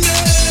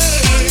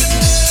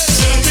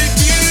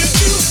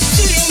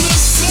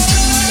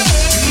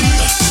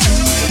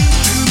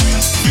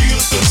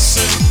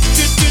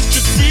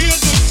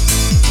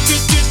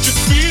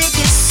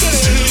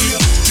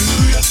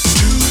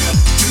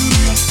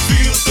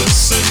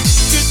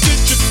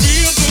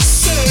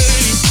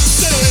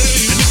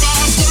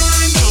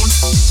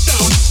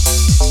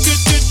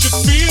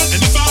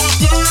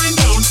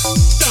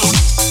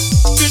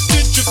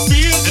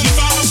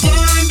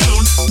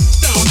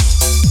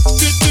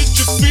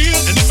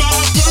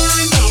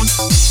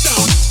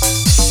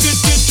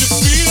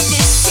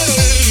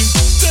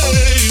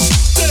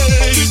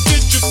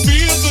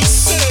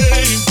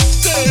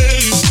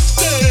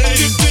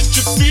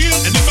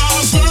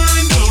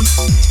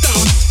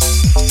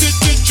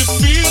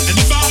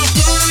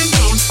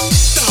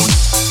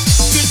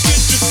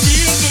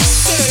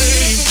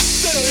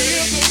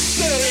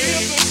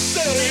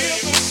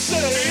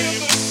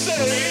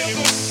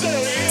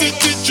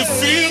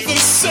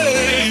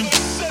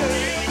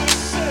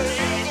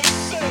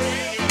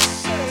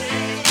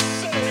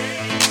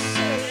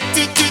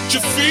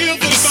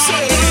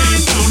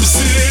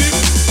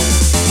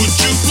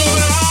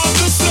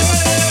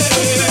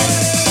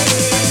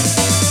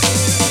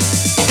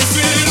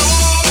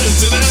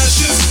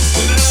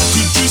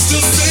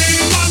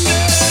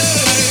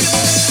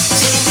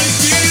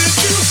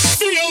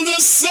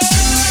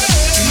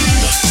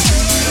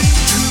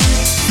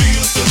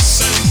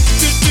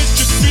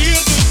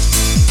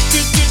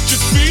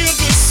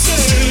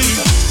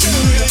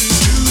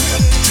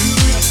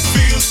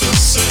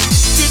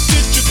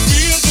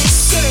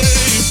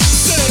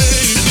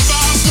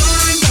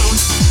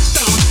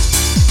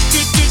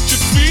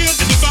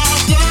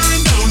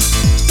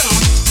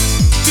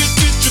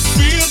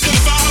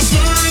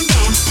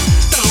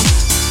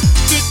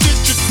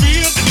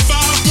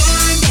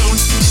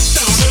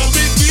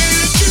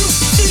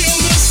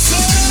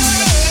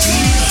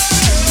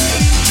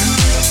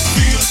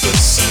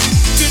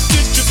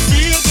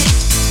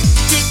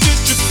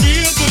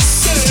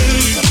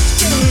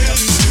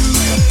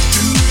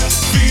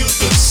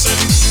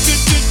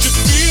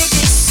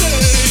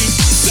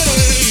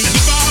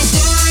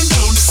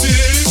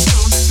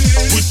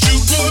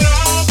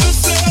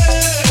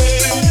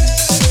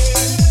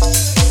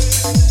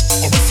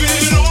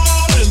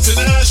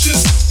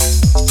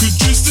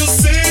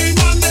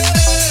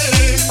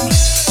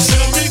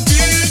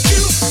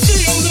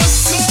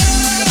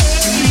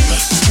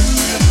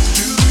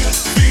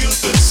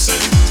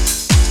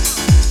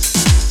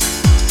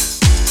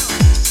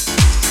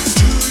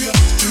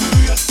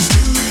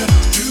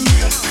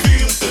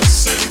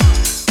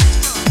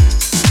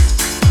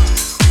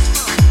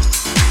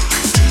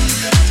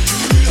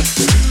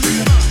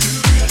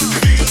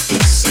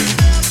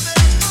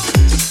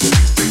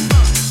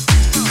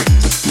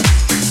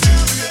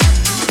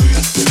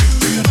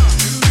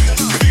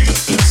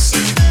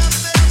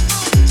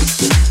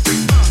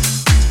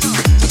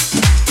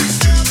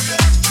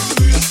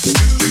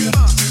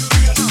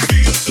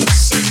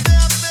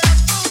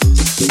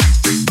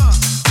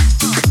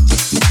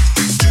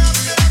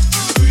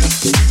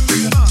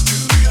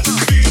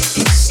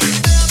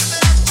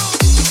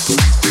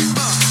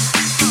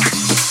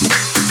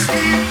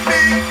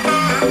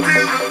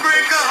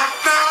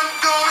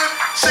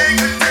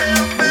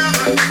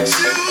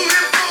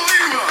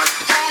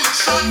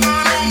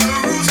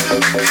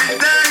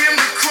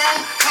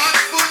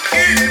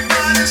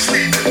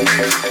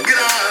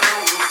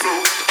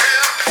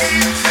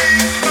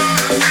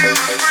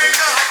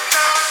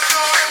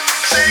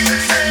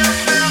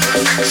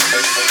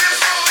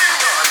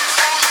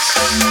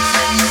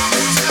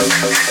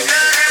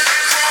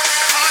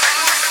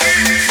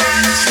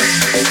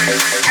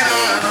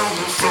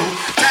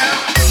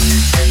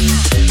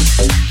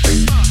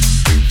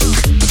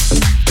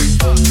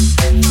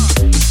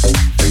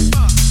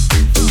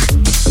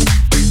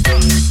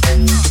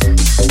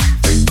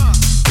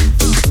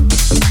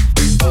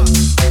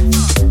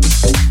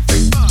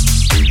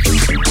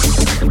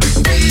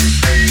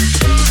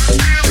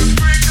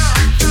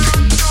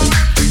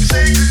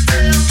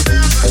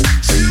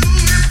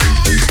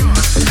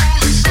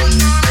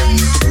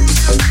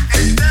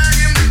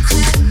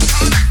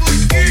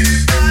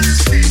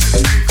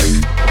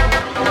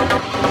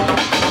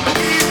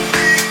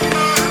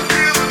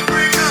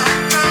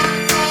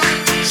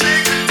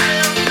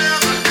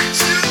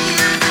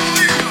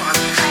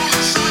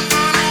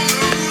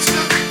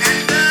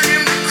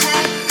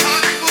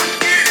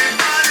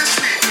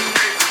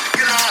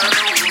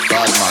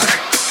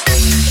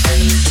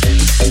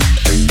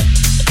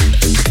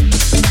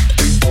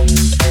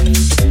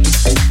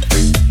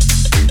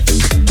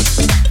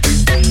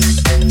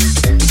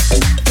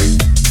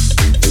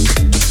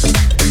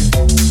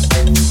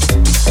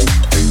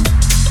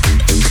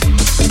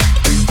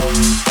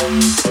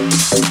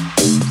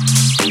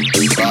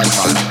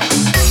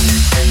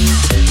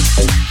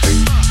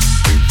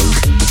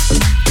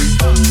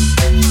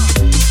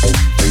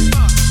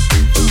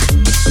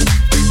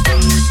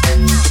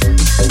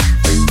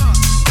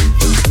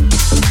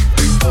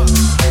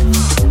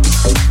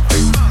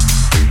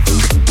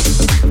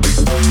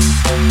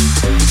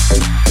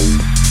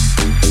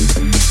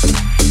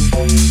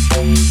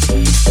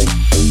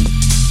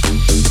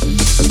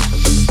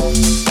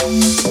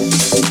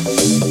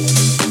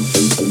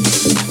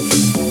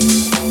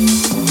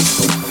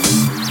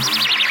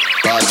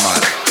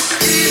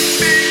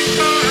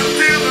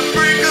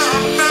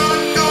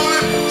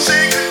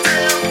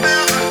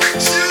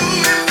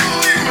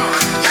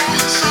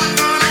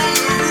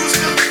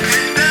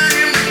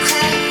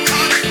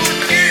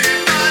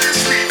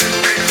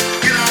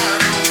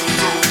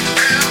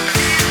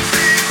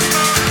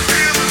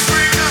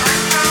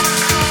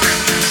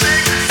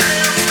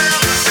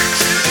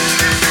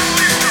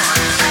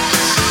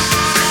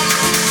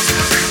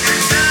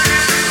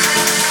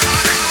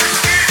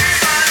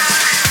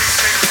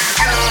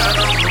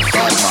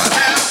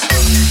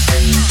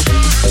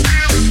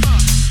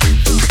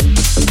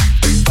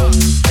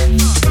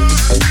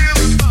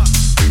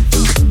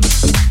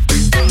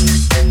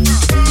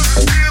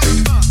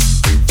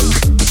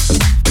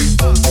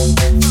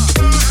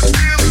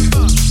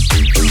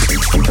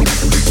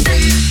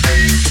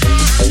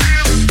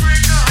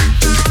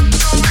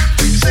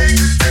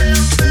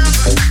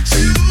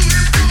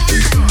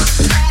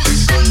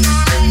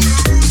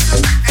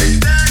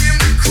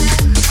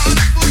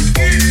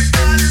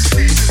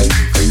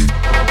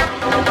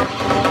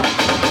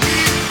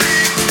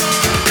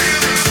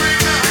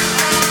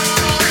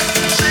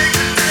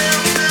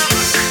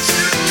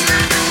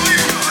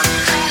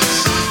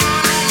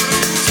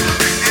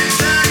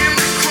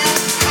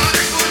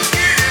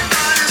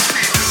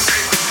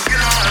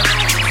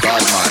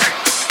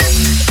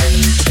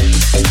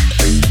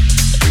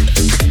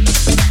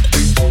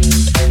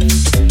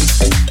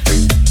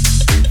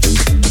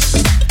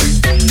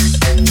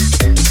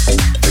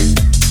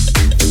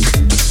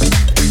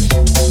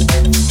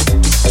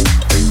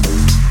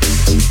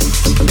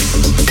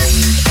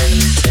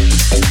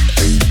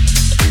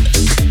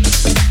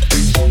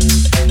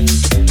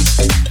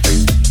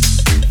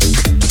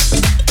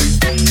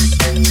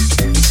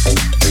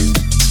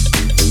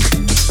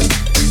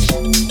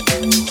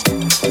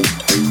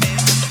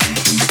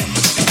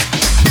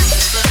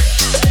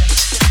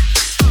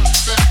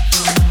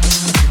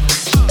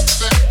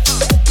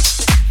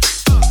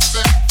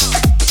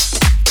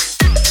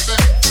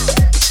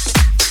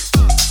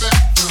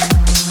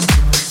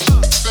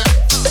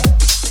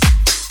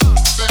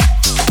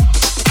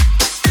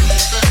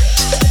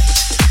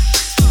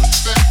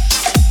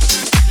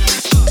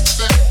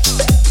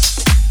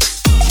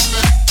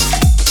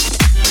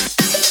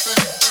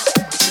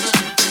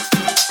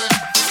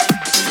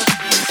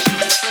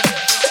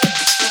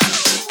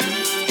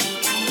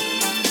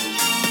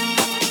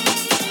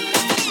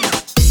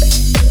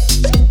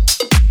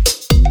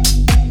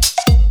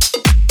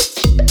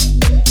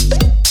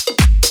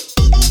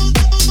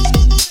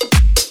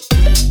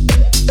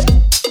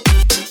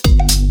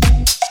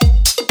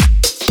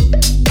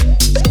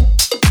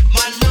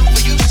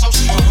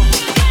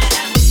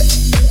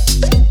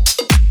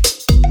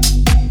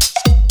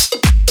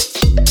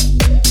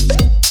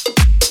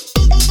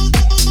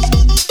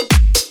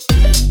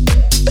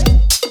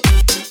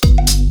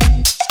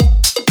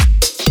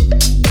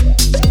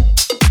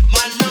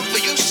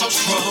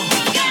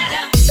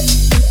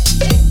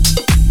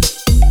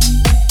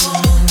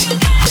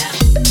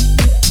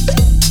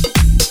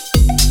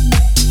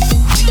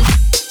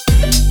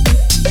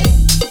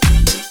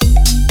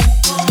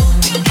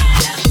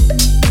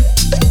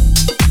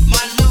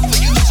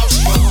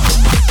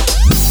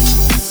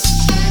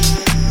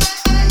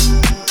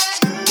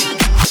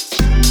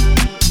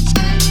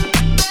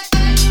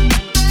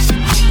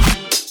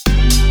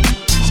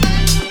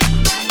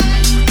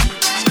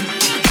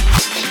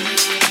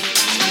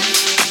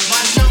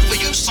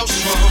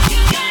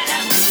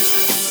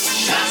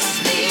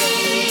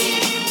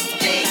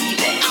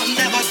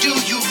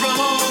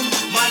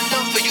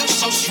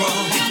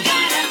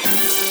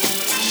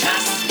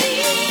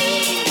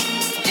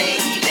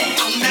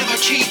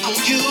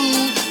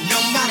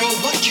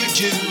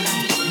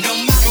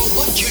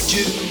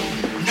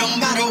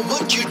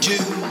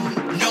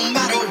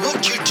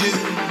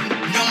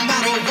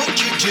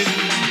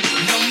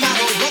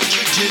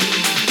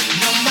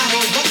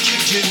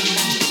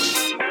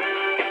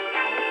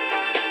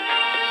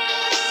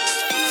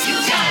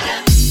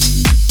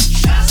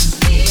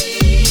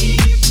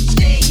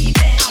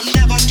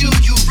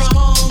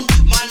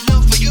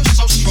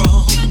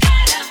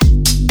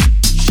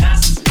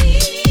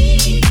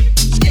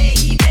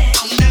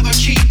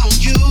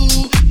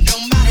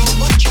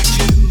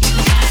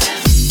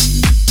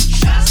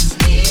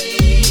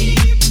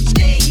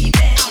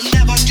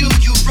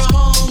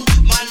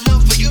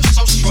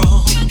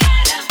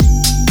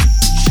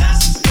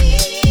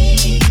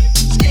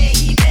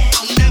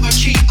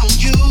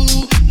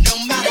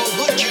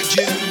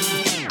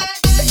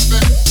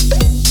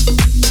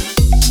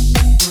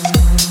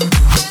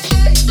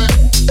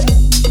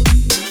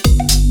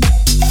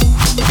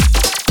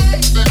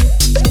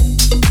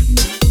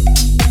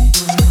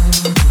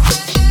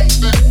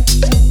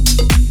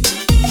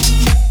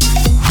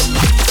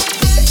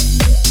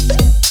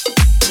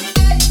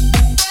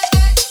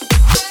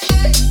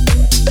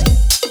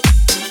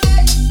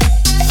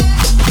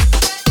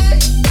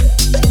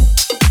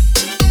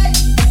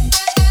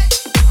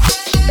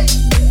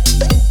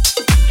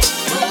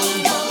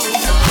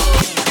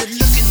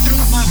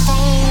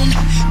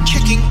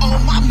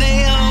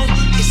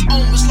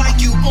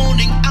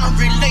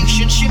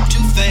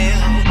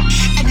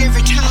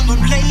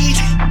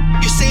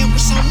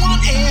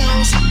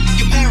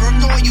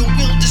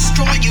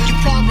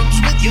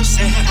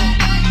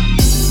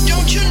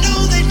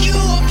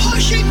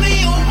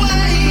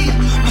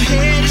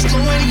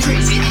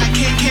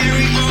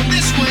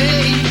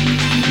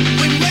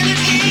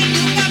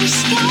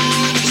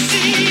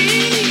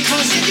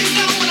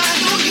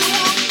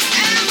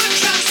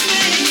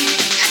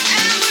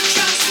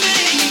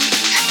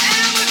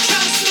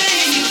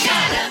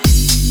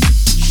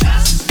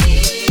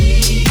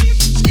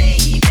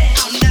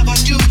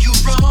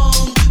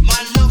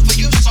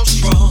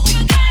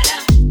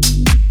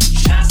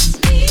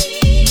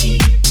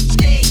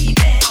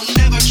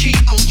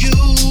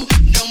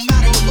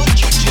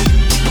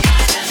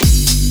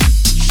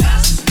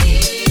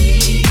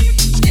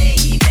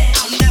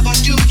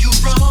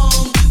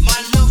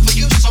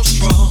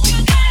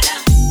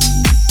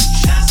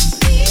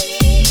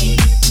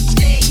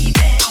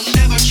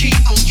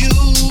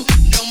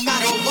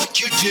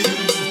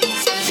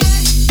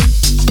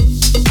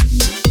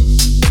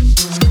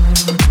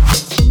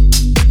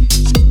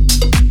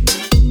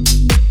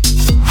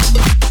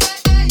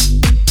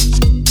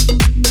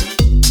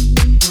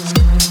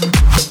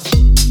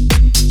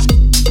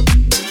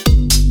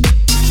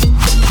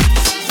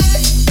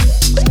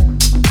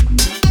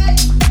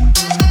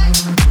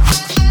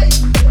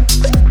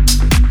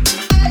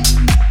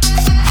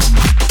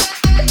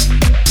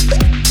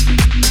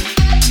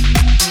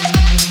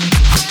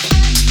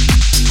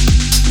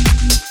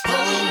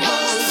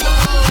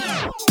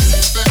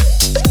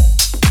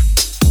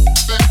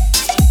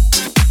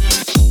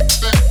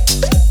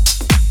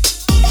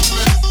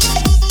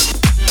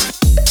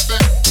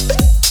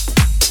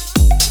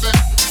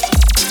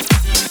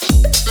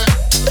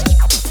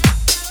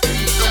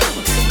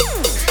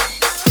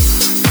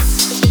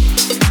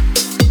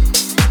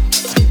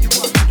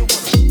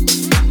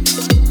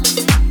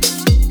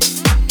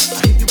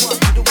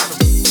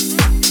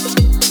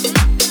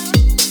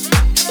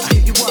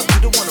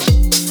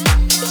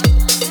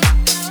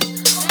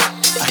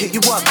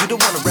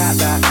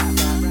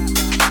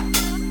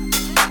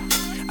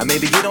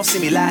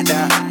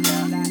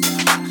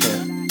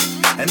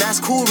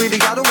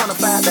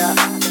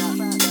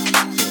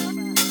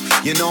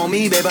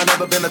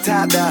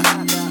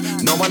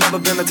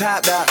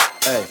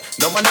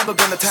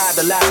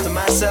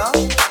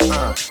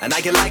And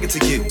I can like it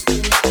to you.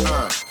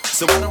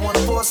 So I don't wanna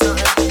force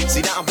nothing.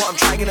 See now what I'm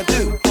trying to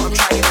do. What I'm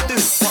trying to do.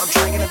 What I'm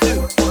trying to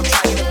do. What I'm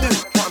trying to do.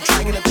 What I'm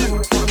trying to do.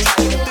 What I'm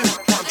trying to do.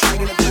 What I'm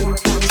trying to do.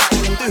 What I'm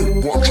trying to do.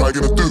 What I'm trying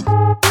to do.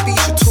 Baby,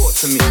 you should talk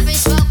to me. I've been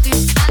smoking.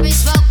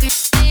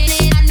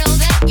 And I know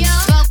that you're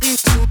spoken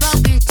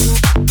to.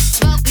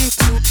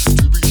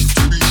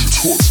 Baby, you should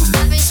talk to me.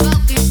 I've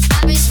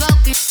been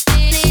smoking.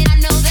 And I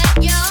know that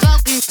you're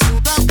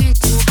spoken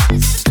to.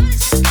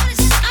 I'm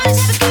the type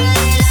of girl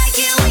you like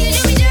it when you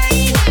do me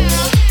dirty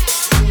now.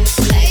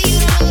 Play you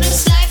don't know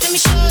this life, let me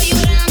show you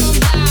what I'm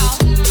about.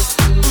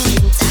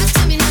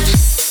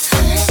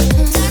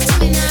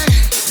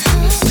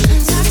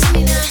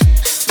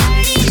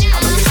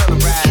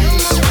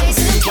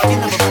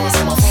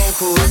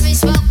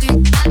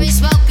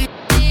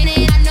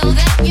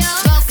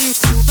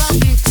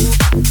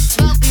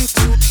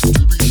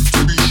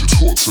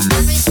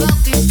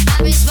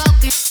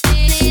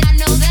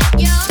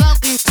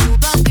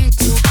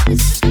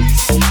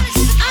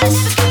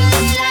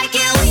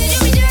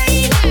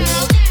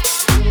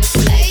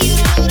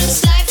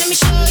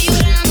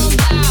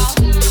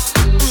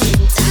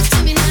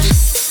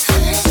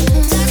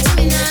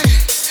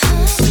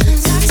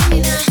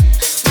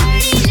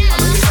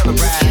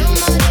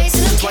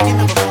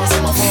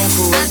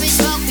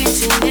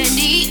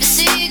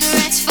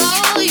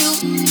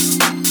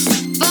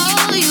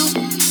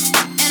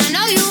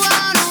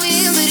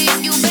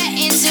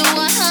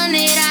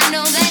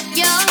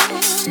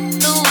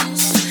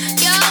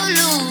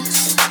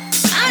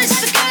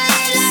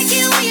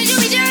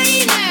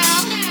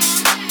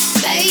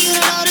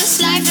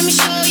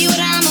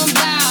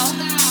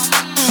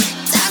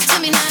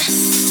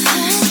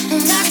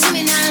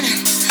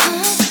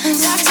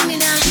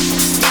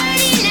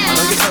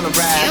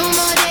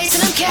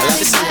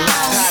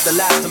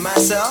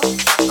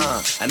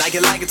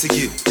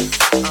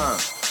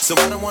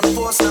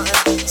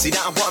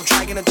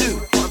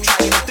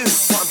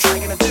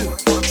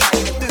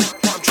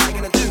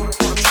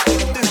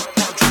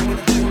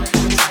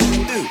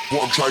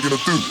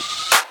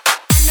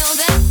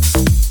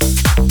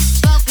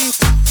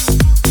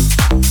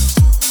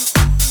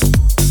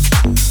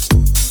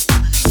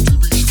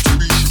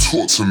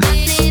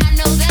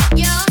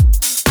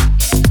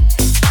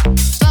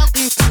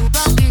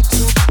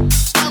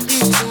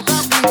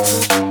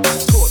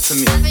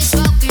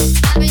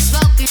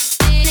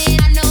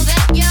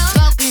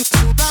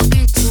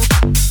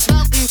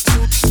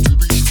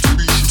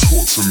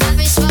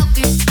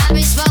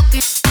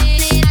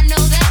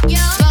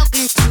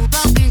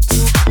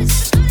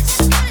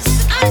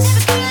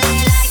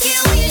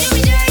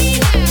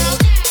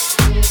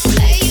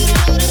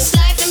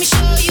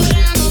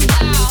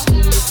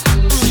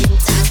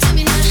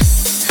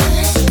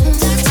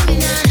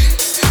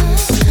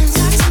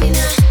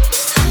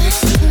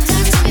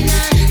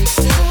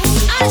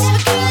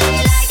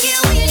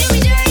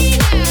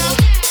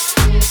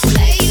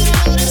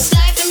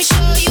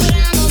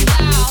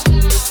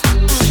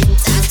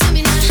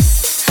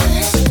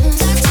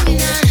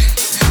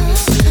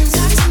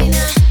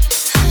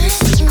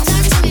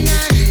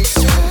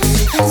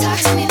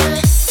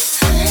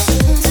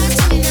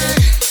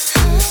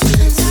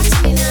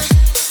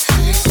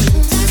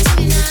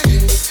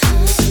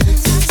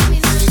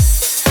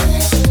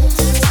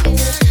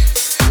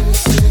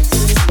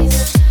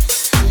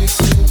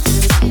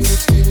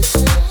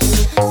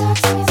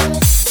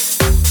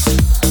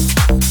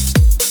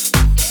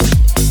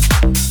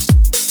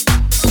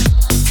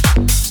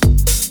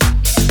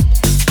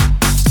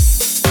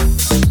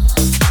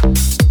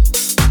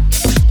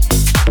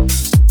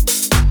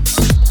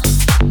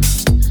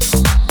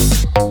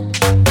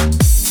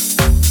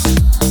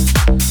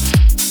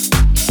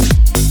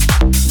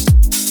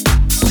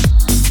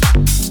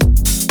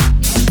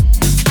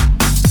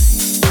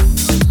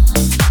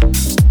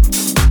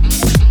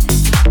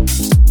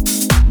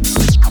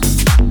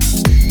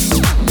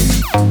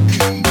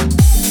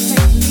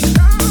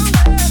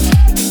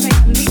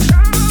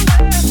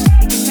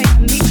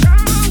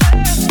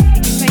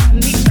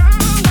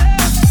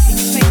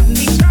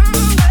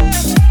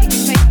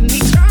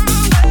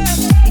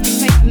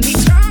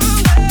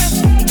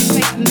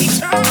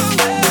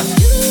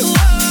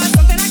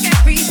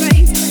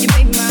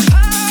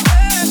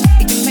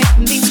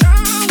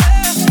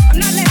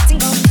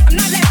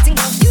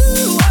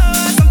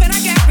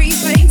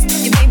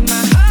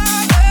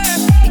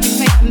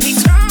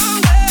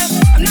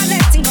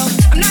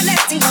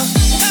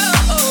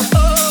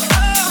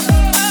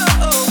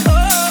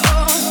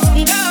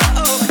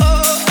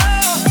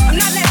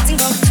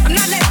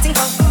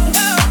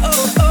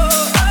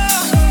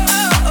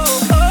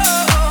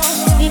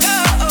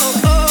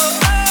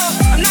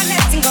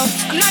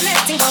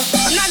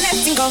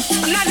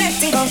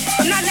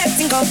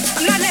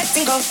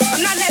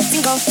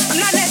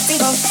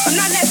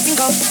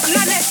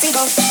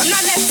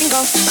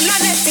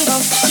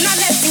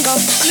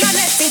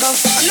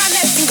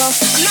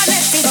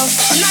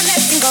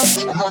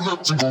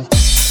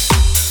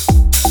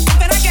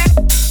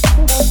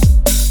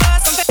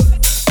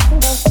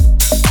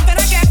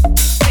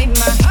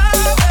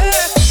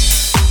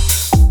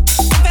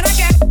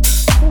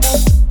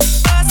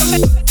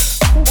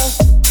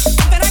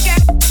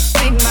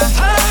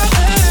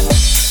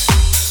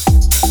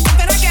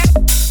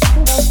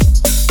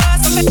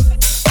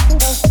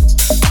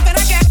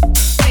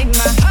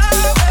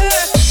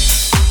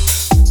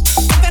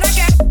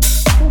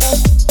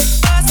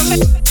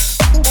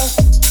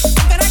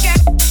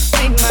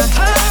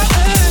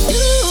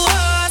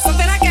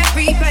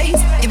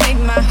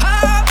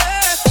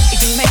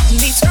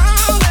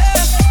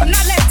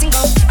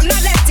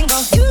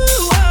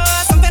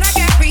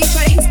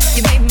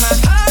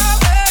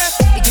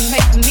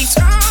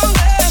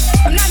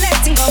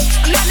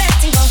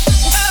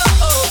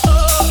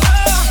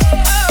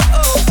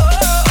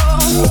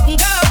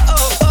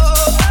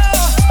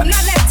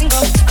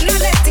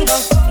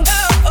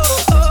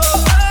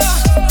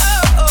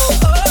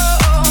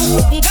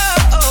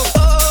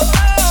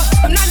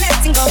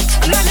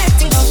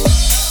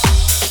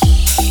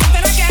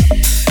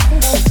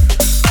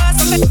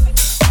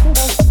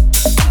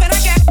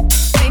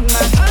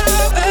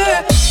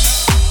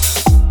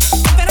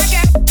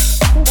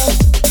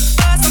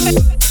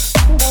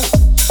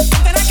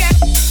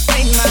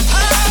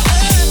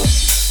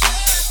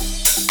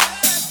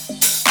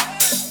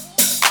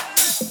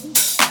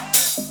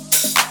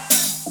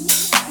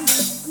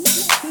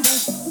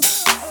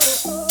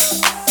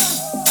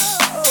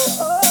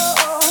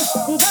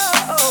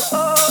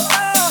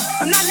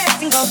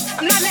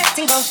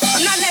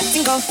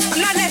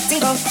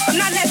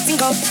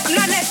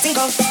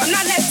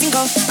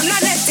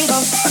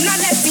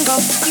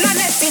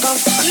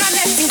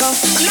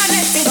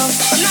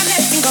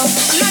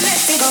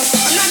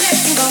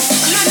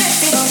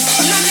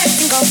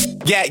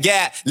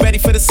 Yeah, ready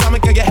for the summer,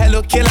 girl, your hair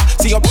look killer.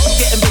 See your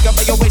getting bigger,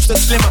 but your waist look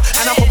slimmer.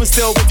 And I'm hoping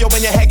still with you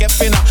when your hair get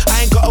thinner.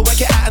 I ain't gotta work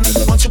it out, and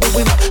I want you a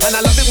winner. And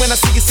I love it when I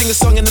see you sing a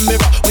song in the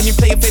mirror. When you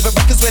play your favorite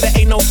records where there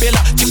ain't no filler.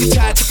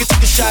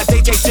 Chicka shy,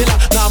 DJ Dilla.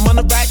 Now I'm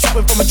on the right track,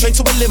 went from a train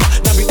to a limo.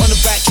 Now we on the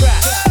right track.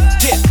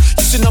 Yeah,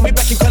 used to know me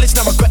back in college,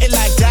 now I got it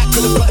like that.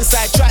 Could've got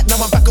inside track, now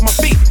I'm back on my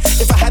feet.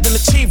 If I hadn't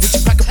achieved, would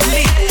you pack up and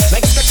leave?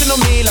 Like you're scratching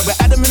on me, like we're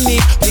Adam and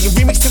Eve. Playing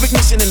remix to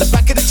Ignition in the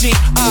back of the Jeep.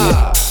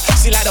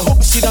 She like the hook,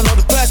 but she don't know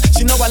the verse.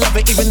 She know I love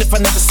it even if I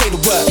never say the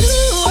word.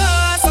 You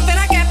are something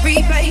I can't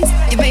replace.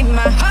 You made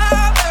my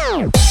heart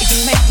burn. You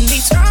make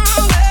me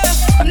stronger.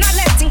 I'm not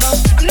letting go.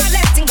 I'm not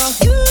letting go.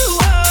 You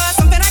are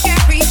something I can't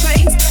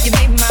replace. You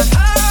made my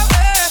heart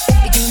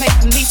burn. You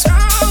make me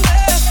stronger.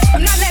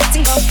 I'm not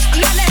letting go.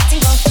 I'm not letting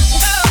go.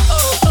 Go,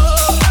 oh,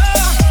 oh,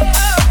 oh,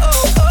 oh,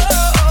 oh,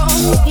 oh,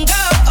 oh.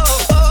 Go,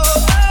 oh,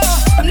 oh,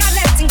 oh. I'm not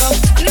letting go.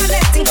 I'm not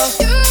letting go.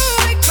 You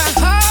make my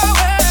heart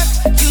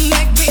work. You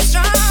make me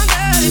stronger.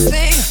 This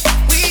thing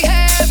we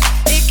have,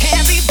 it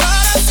can't be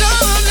bought or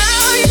sold.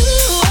 Now you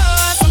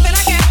are something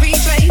I can't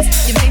replace.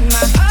 You make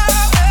my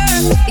heart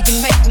work. You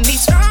make me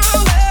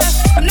stronger.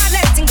 I'm not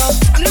letting go.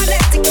 I'm not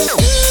letting go.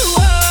 You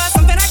are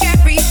something I can't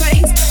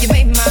replace. You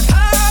make my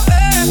heart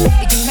work.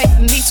 You make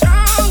me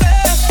stronger.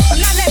 I'm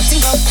not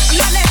letting go. I'm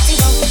not letting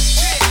go.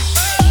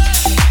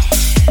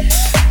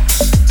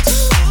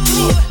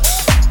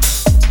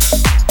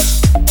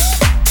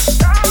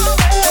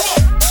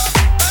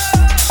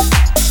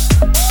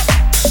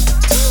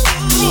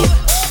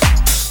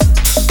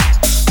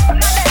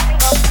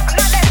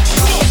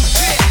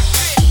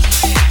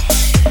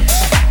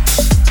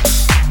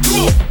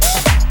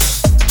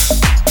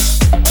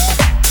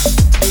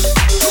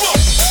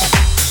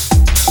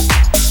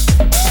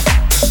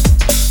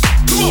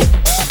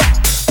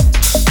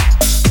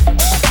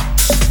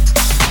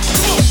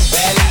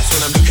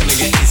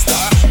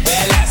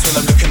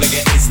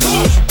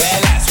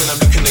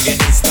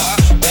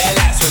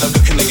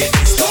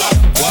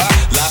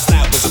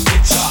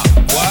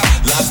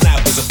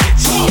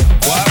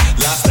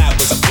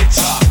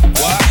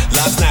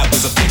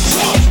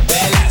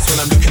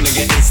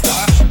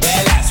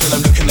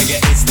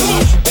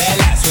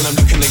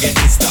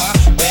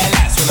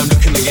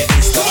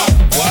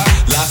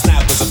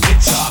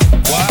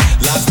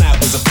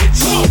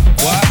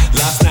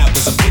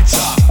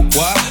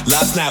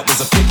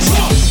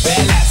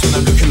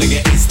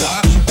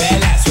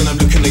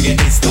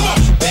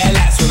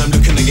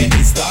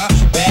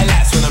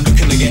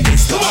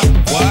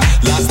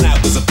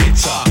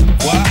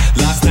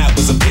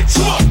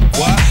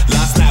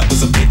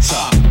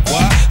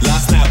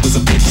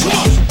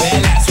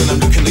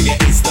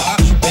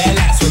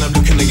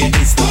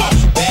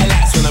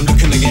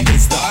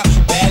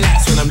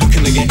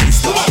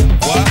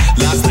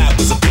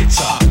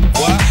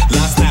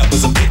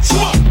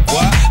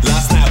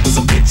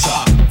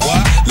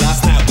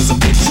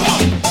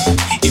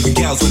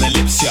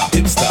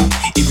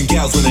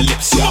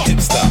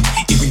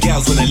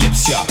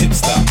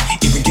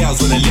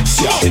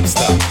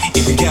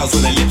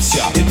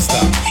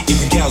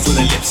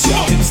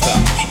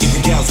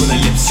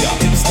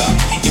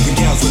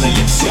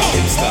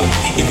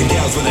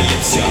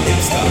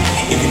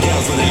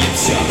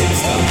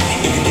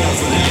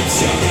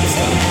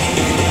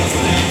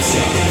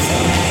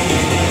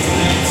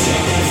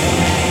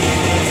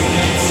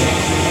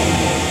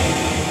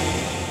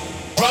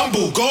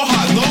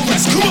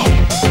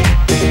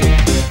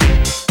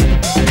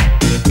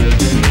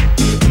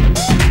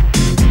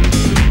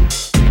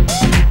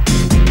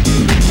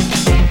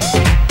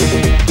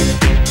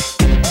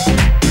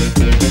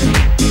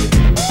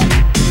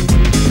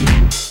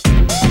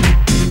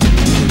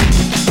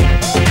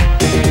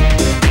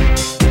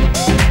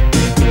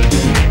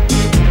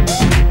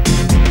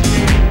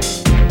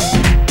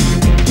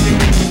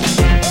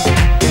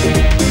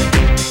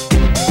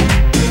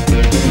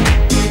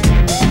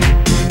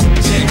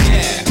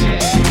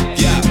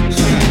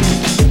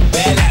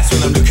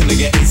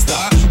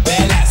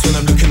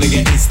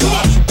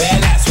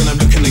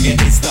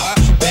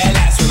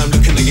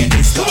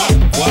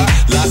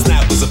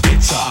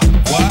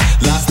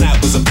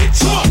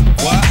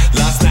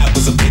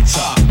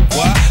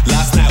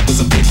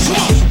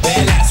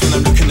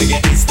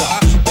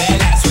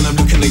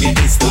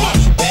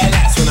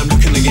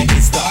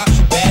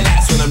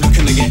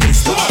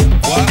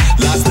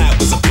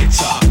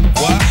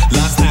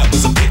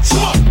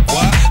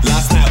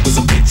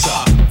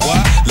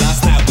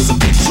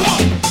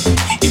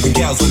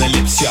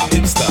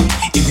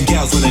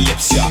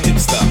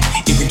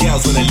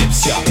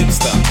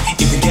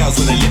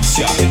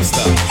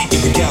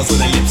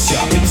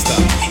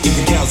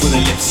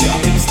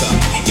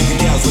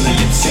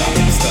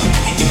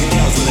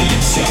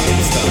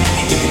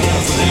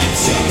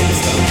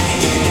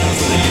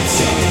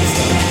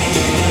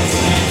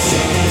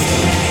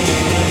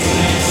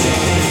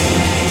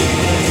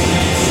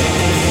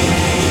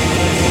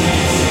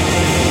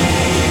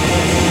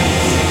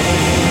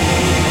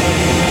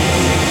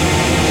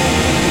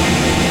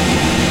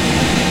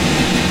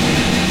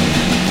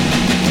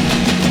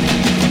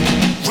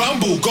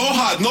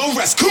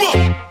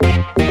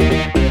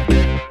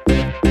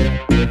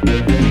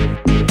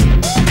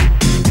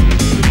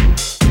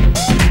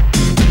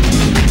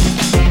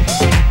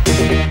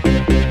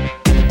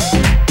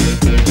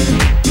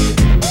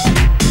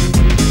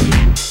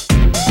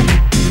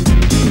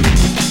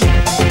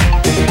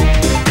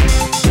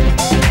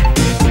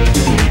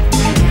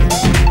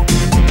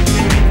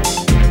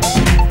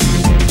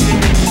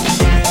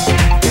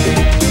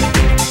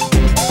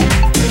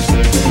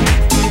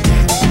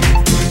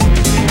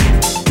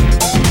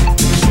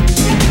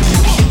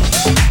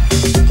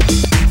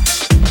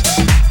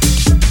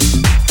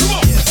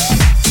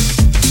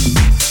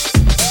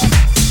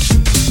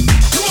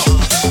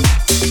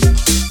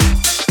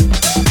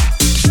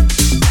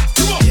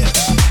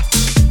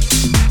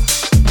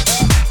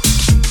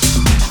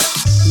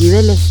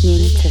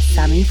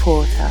 Sammy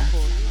Porter.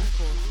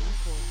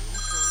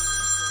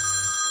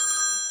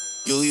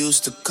 You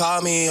used to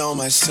call me on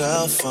my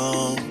cell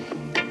phone,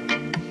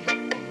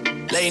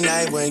 late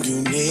night when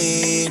you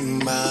need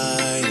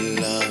my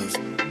love.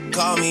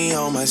 Call me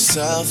on my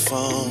cell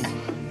phone,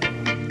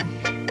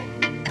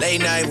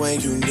 late night when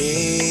you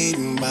need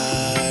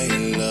my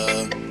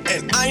love.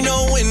 And I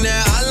know when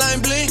that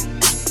hotline blink,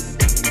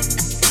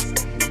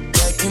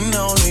 that can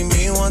only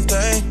mean one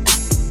thing.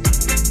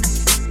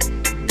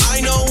 I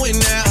know when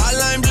that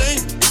hotline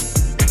blink,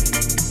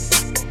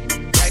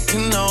 that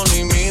can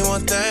only mean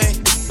one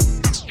thing.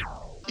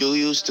 You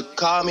used to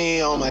call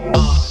me on my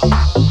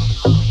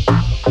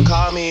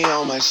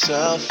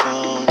cell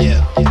phone.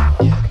 Yeah.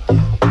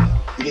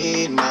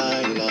 Need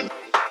my love.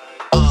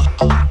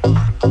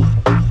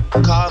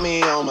 Call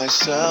me on my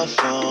cell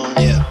phone.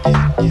 Yeah.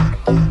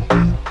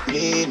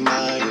 Need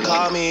my love.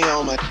 Call me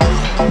on my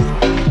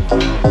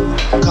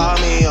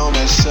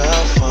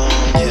cell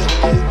phone. Yeah.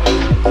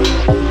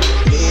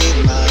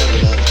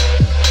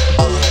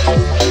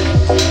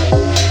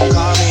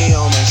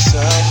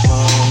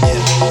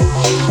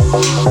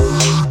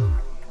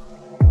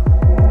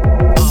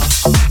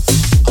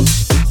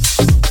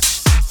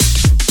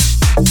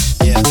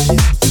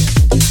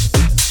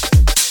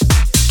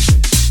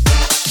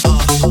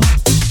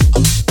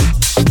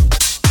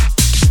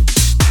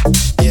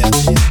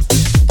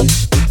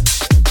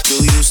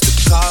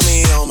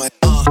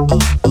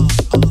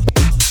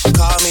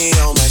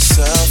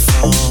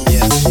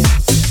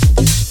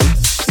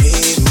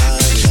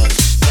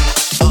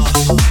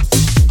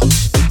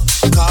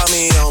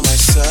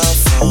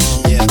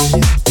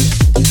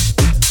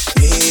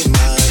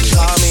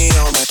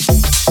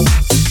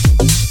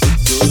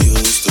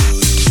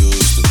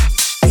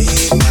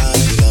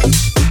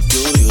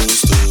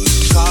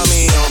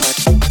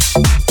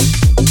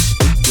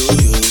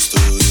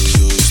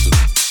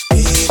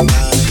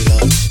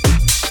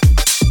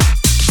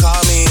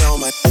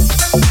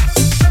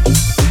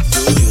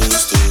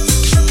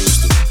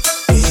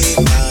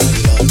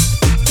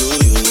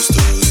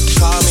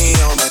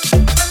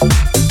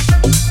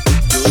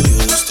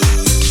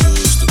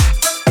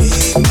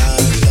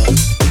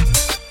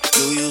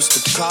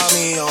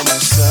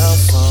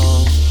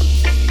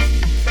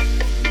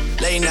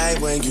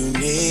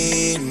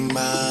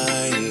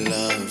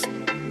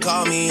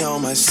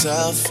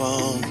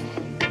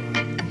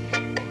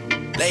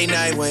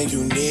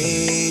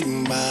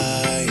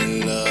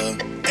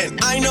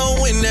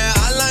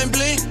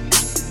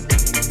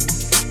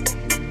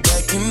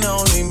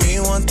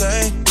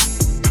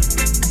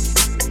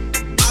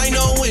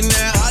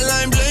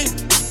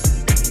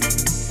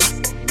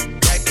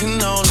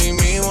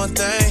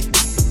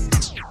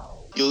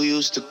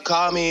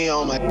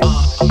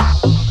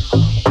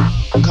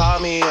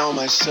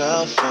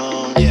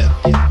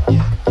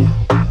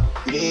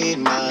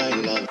 my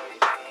love.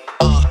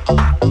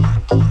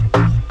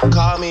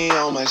 Call me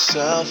on my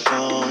cell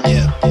phone.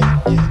 Yeah.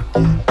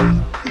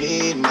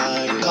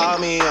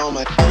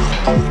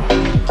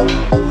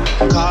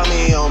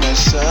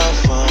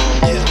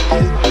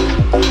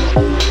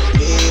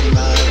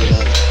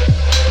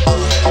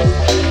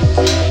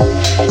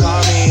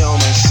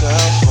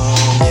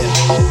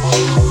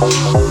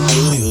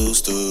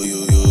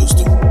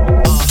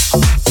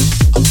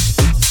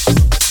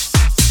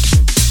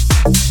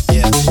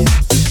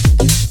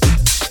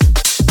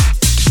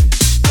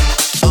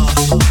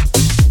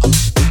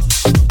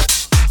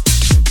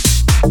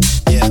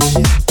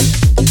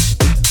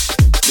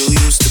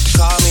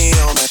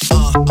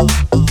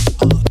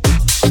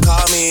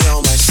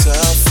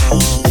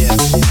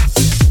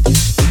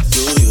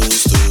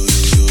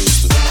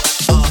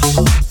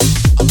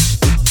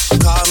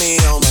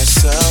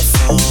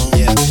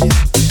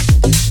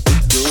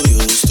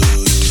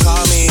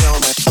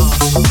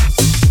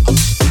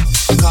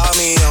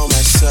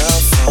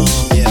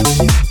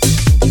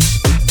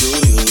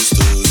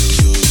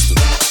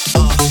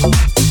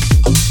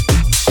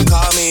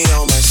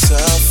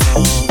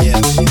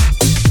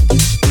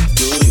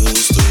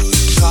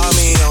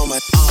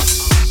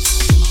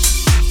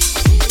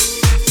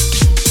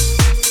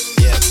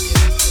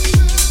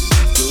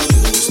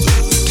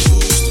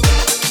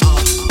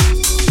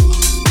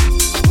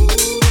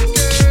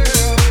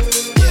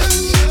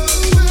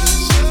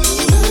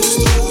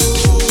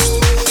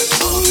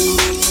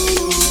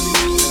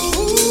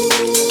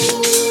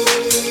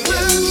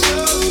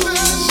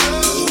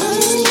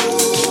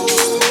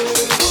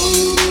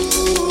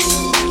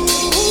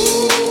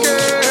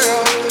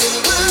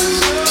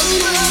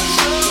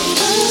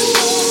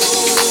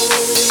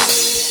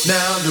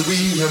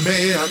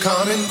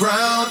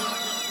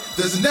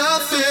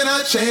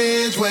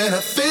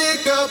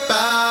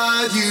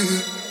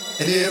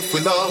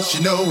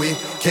 You know we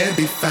can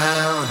be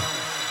found.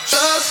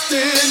 Trust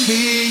in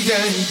me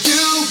and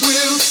you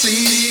will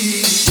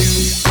see.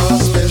 You are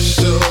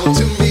special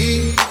to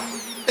me,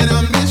 and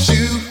I miss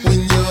you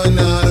when you're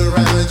not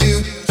around.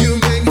 You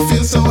make me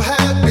feel so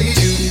happy.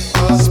 You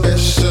are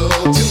special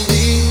to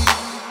me,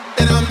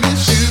 and I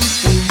miss you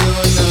when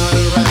you're not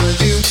around.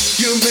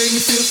 You make me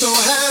feel so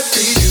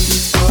happy. You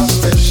are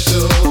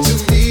special to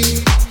me.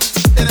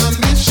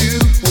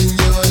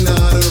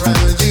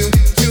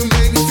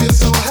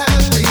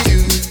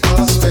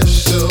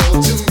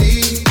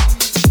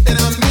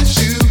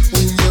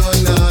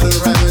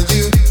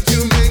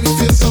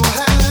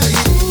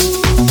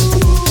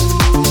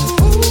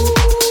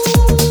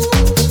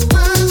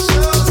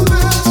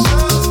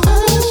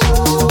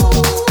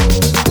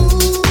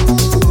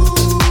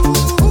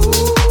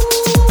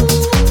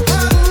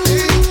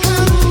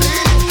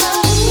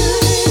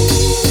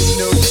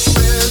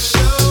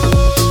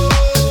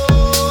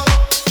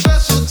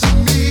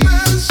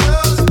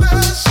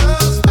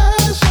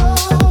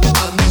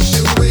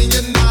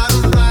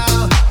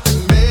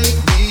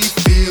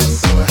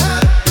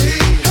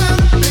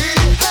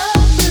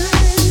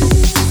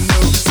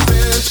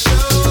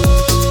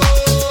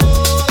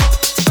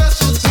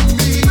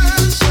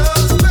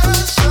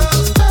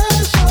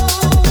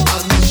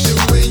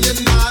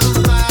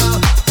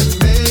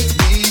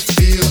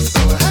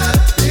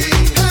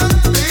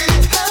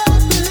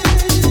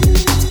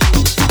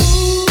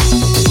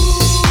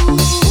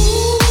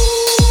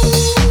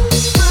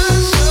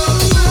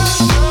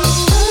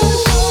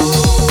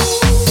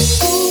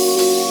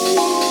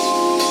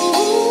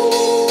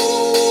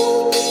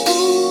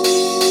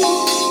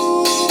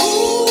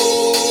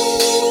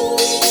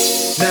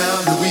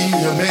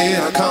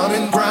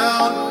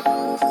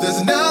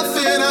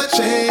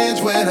 change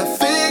when I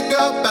think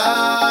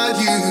about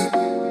you.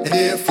 And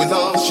if we're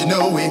lost, you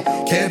know we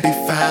can't be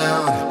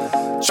found.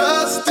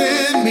 Trust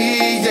in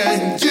me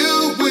and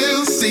you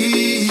will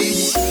see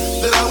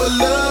that I will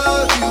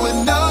love you with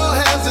no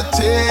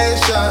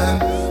hesitation.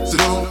 So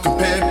don't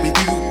compare me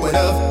to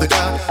another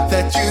guy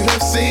that you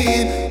have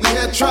seen. We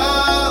had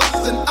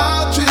trials and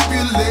our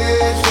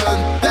tribulation.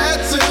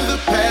 That's in the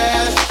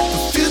past. The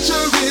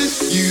future is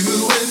you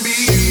and me.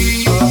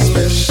 You are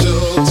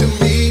special to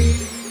me,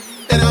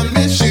 and I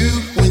miss you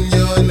when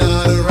you're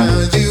not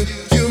around.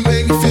 You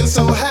make me feel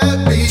so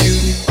happy. You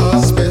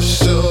are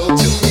special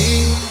to me,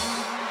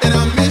 and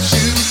I miss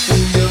you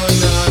when you're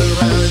not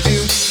around.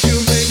 You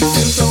make me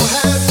feel so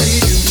happy.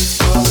 You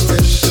are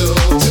special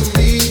to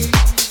me,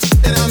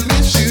 and I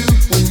miss you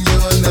when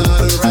you're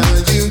not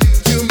around. You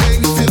make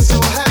me feel so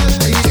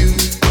happy. You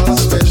are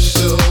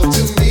special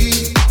to me,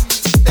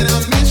 and I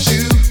miss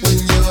you when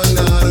you're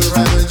not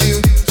around. You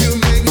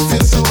make me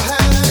feel so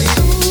happy.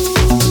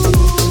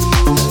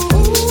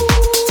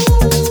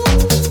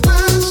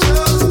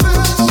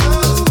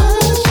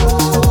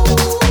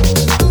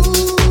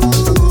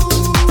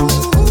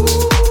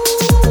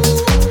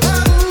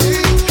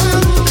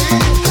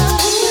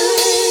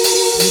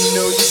 You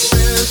know you're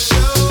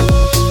special,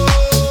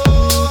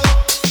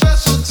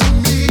 special to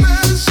me,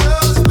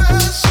 special.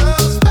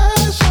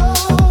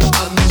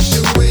 I miss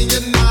you when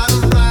you're not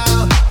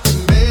around. You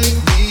make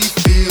me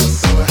feel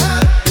so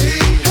happy.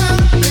 You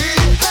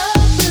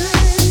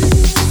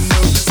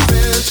know you're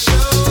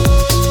special,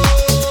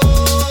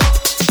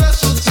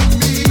 special to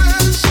me,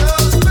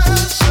 special.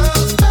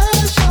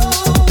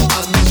 I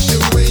miss you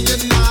when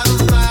you're not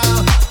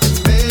around. You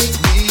make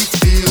me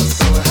feel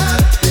so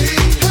happy.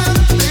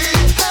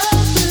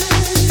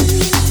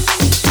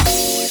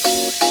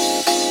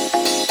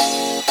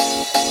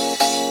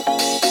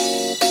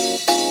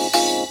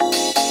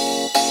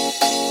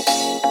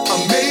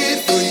 I'm made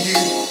for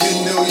you. You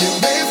know you're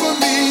made for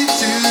me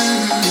too,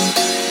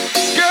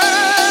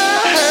 girl.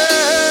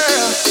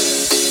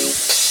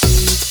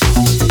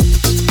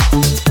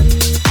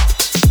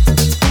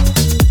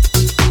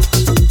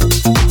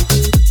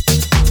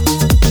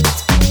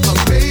 I'm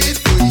made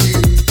for you.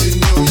 You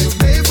know you're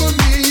made for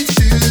me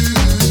too,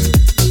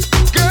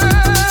 girl.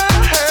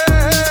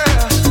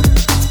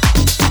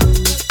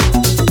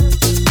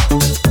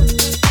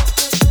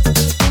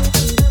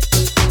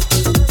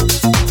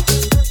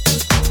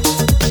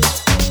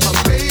 I'm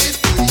made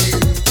for you.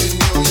 You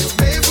know you're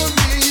made for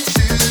me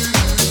too,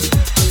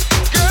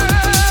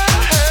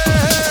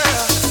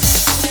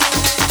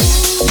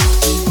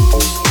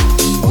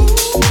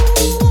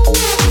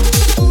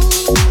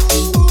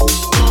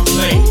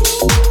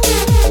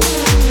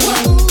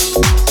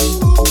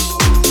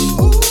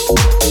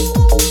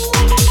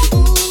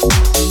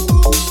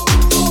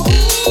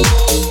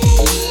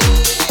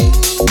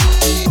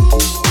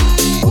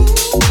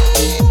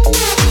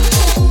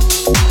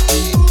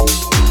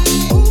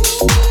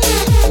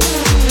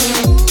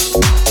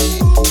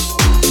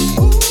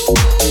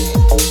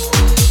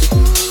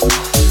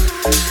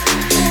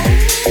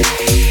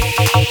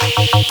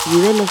 You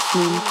are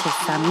listening to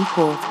Sammy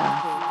Porter.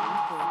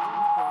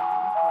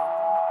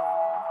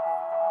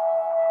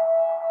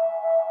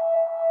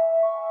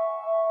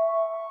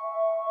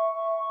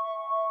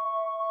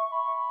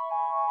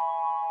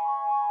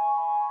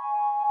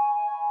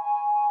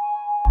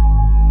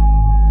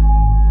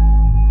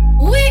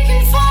 We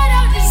can fight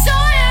our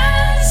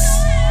desires.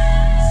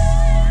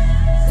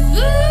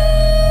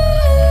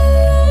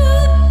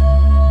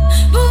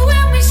 But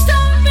when we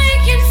stop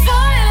making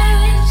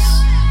fires,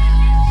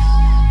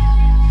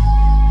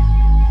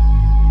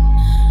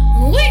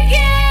 we